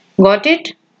 Got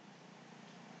it?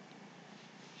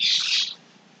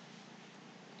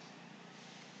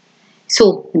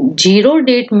 So, zero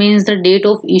date means the date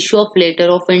of issue of letter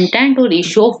of intent or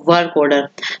issue of work order.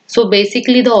 So,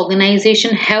 basically the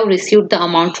organization have received the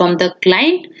amount from the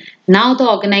client. Now, the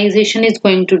organization is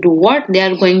going to do what? They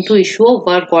are going to issue a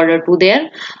work order to their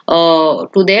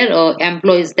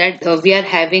employees that we are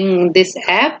having this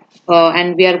app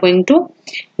and we are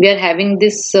having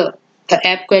this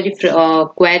app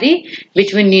query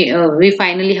which we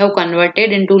finally have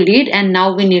converted into lead, and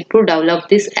now we need to develop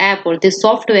this app or this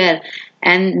software,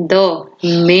 and the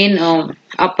main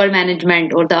upper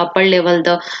management or the upper level,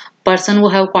 the person who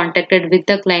have contacted with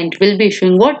the client, will be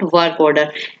issuing what? Work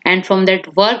order. And from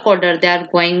that work order they are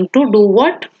going to do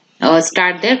what?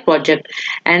 Start their project.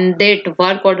 And that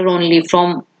work order only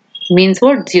from means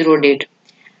what? Zero date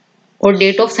or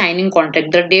date of signing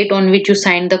contract, the date on which you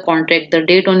signed the contract, the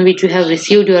date on which you have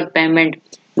received your payment,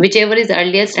 whichever is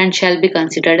earliest and shall be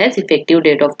considered as effective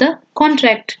date of the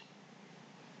contract.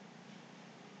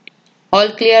 All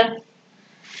clear?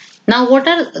 Now what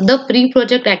are the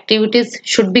pre-project activities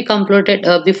should be completed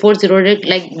before zero date?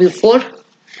 Like before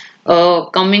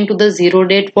coming to the zero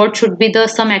date, what should be the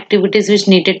some activities which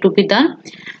needed to be done?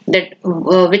 That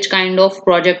which kind of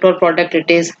project or product it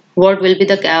is, what will be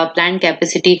the plant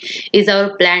capacity, is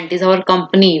our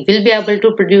company will be able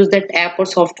to produce that app or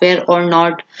software or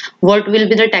not, what will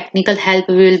be the technical help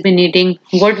we will be needing,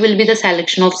 what will be the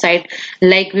selection of site,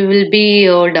 like we will be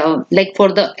like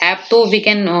for the app, so we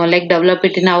can like develop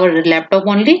it in our laptop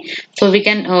only, so we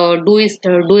can do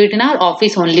it in our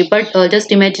office only. But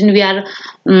just imagine we are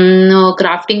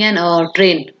crafting an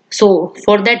train, so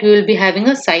for that we will be having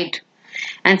a site,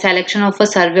 and selection of a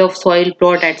survey of soil,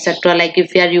 plot, etc. Like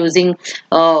if we are using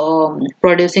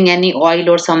producing any oil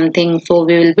or something, so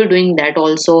we will be doing that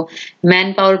also.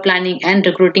 Manpower planning and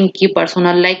recruiting key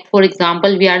personnel, like for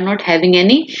example we are not having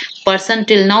any person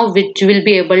till now which will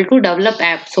be able to develop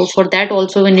app, so for that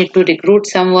also we need to recruit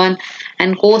someone.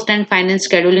 And cost and finance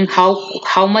scheduling,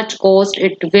 how much cost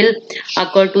it will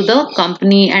occur to the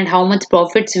company and how much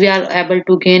profits we are able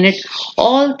to gain it,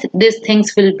 all these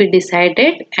things will be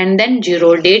decided. And then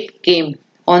zero date came.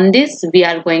 On this we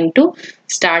are going to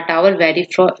start our very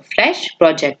fresh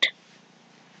project.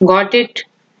 Got it?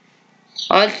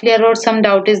 All clear or some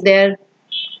doubt is there?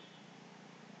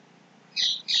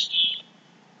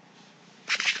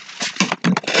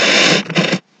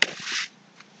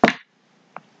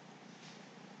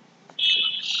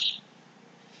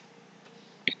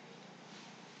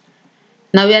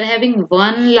 Now we are having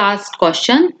one last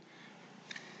question,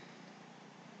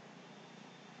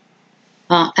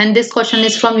 and this question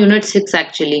is from unit 6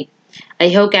 actually. I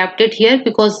have kept it here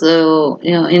because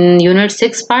in unit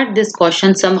 6 part this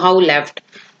question somehow left,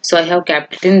 so I have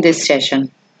kept it in this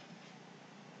session.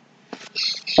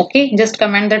 Okay, just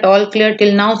comment that all clear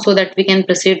till now so that we can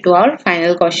proceed to our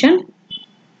final question.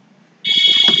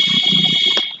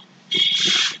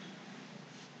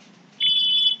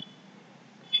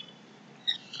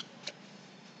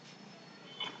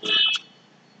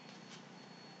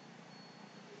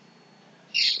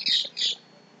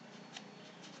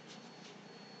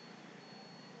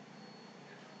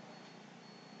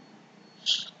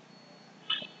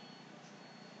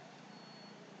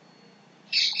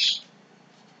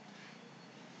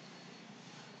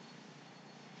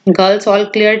 Girls, all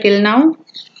clear till now?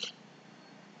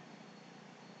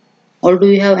 Or do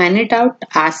you have any doubt?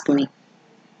 Ask me.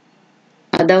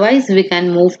 Otherwise, we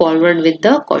can move forward with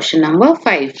the question number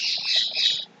 5.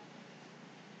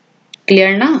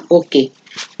 Clear now? Okay.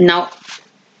 Now,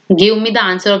 give me the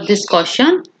answer of this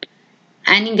question.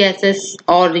 Any guesses,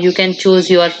 or you can choose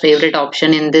your favorite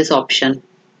option in this option.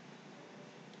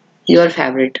 Your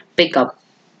favorite. Pick up.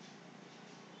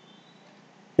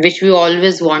 Which we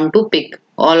always want to pick.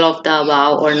 All of the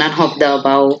above or none of the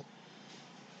above.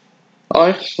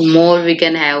 Or more we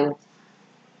can have.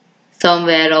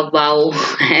 Somewhere above,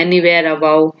 anywhere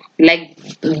above, like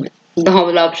the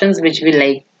whole options which we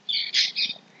like.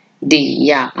 D,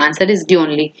 yeah, answer is D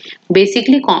only.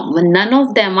 Basically, none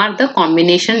of them are the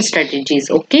combination strategies.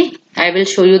 Okay, I will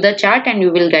show you the chart and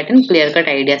you will get a clear-cut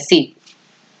idea. See,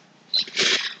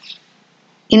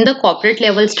 in the corporate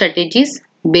level strategies,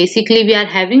 basically we are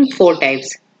having 4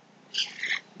 types.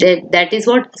 That is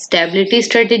what? Stability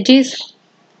strategies,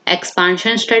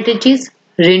 expansion strategies,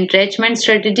 retrenchment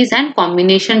strategies, and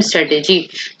combination strategy.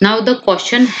 Now the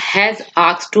question has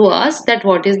asked to us that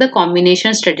what is the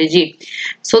combination strategy.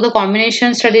 So the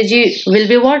combination strategy will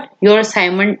be what? Your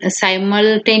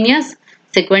simultaneous,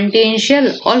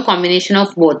 sequential, or combination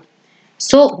of both.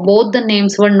 So both the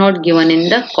names were not given in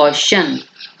the question.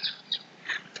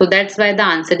 So that's why the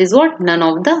answer is what? None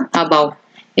of the above.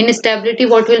 In stability,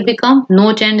 what will become?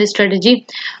 No change strategy.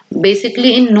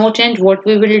 Basically, in no change, what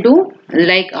we will do,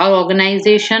 like our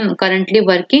organization currently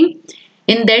working,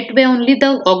 in that way only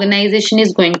the organization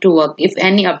is going to work. If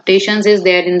any updations is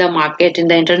there in the market, in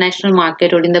the international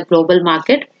market or in the global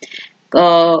market,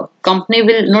 company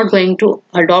will not going to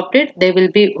adopt it. They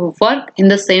will be work in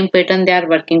the same pattern they are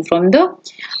working from the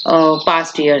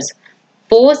past years.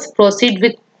 Proceed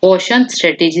with caution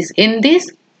strategies. In this,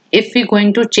 if we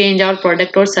going to change our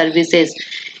product or services,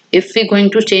 if we going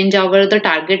to change our the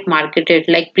target market,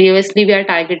 like previously we are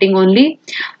targeting only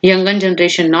younger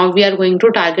generation, now we are going to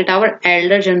target our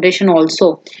elder generation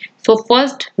also. So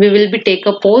first we will be take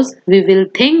a pause, we will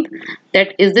think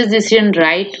that is this decision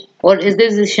right or is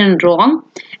this decision wrong,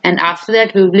 and after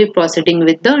that we will be proceeding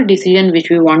with the decision which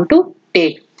we want to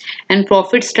take. And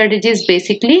profit strategies,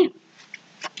 basically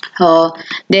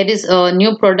there is a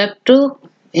new product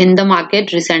in the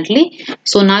market recently,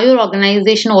 so now your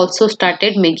organization also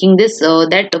started making this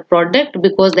that product,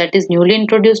 because that is newly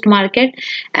introduced market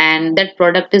and that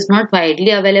product is not widely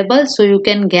available, so you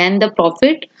can gain the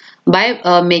profit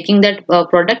by making that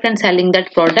product and selling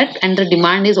that product, and the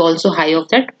demand is also high of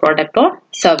that product or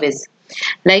service.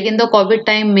 Like in the COVID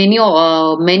time, many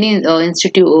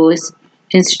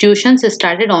institutions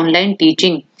started online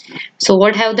teaching. So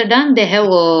what have they done? They have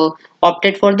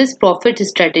opted for this profit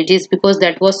strategies, because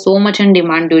that was so much in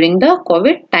demand during the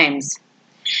COVID times.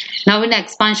 Now in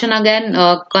expansion, again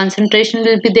concentration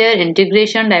will be there,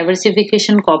 integration,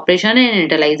 diversification, cooperation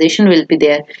and utilization will be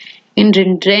there. In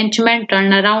retrenchment,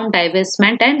 turnaround,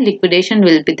 divestment and liquidation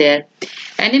will be there.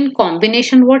 And in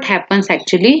combination, what happens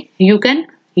actually, you can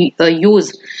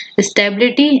use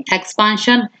stability,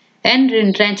 expansion and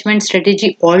retrenchment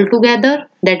strategy all together.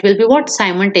 That will be what,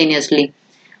 simultaneously,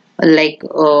 like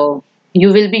you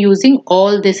will be using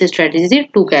all this strategy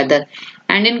together.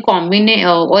 And in combination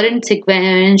or in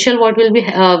sequential, what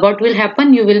will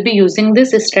happen, you will be using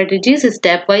this strategies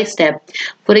step by step.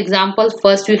 For example,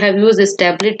 first you have used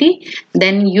stability,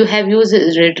 then you have used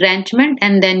retrenchment,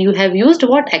 and then you have used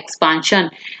what, expansion.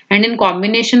 And in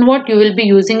combination, what you will be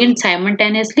using it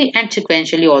simultaneously and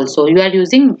sequentially also, you are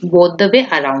using both the way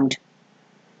around.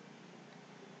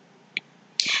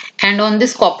 And on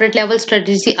this corporate level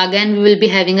strategy, again we will be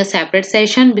having a separate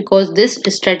session, because this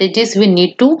strategies we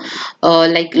need to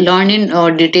like learn in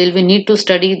detail. We need to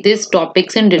study these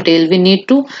topics in detail. We need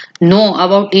to know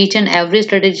about each and every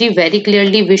strategy very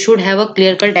clearly. We should have a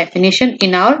clear-cut definition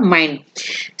in our mind,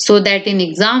 so that in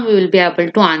exam we will be able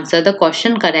to answer the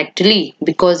question correctly,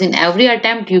 because in every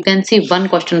attempt you can see one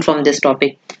question from this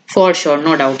topic for sure,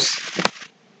 no doubts.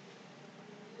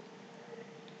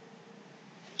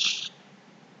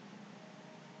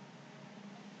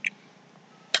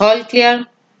 All clear?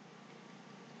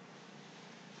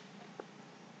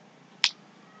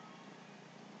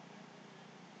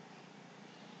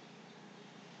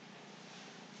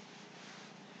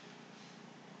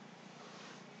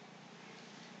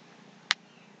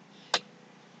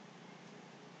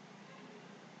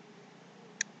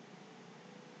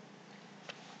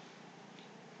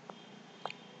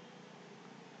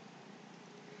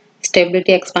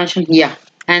 Stability, expansion, yeah.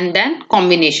 And then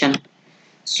combination.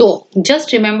 So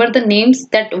just remember the names,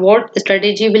 that what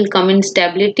strategy will come in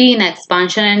stability, in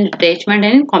expansion and detachment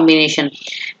and in combination,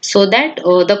 so that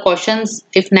the questions,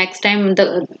 if next time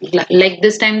the like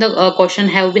this time the question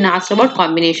have been asked about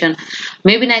combination,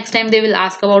 maybe next time they will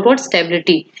ask about what,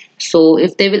 stability. So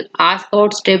if they will ask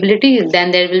about stability,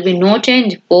 then there will be no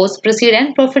change. Post, proceed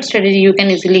and profit strategy, you can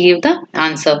easily give the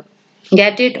answer.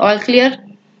 Get it? All clear?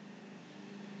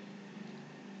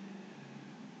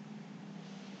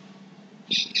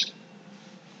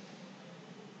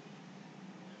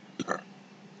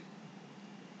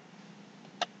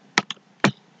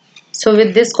 So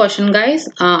with this question, guys,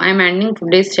 I'm ending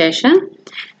today's session,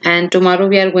 and tomorrow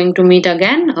we are going to meet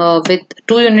again with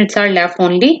 2 units are left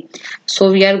only.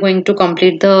 So we are going to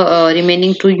complete the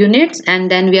remaining 2 units, and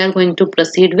then we are going to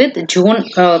proceed with June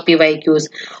PYQs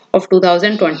of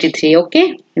 2023.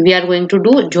 Okay, we are going to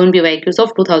do June PYQs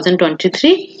of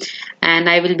 2023, and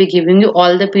I will be giving you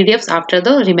all the PDFs after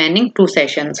the remaining 2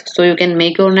 sessions, so you can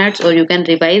make your notes or you can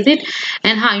revise it.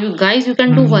 And you guys, you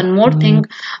can do one more thing,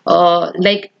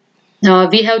 like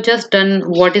we have just done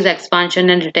what is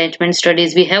expansion and retrenchment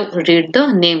studies. We have read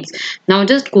the names. Now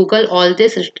just Google all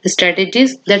these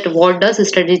strategies, that what does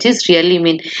strategies really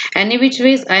mean. Any which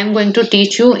ways I am going to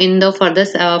teach you in the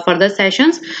further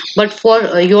sessions, but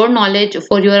for your knowledge,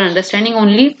 for your understanding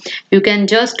only, you can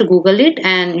just Google it,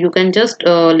 and you can just give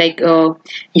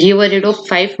a read of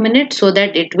 5 minutes, so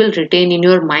that it will retain in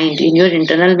your mind, in your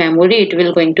internal memory. It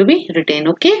will going to be retained.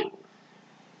 Okay.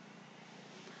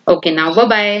 Okay, now bye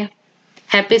bye.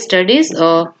 Happy studies.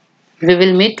 We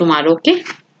will meet tomorrow. Okay.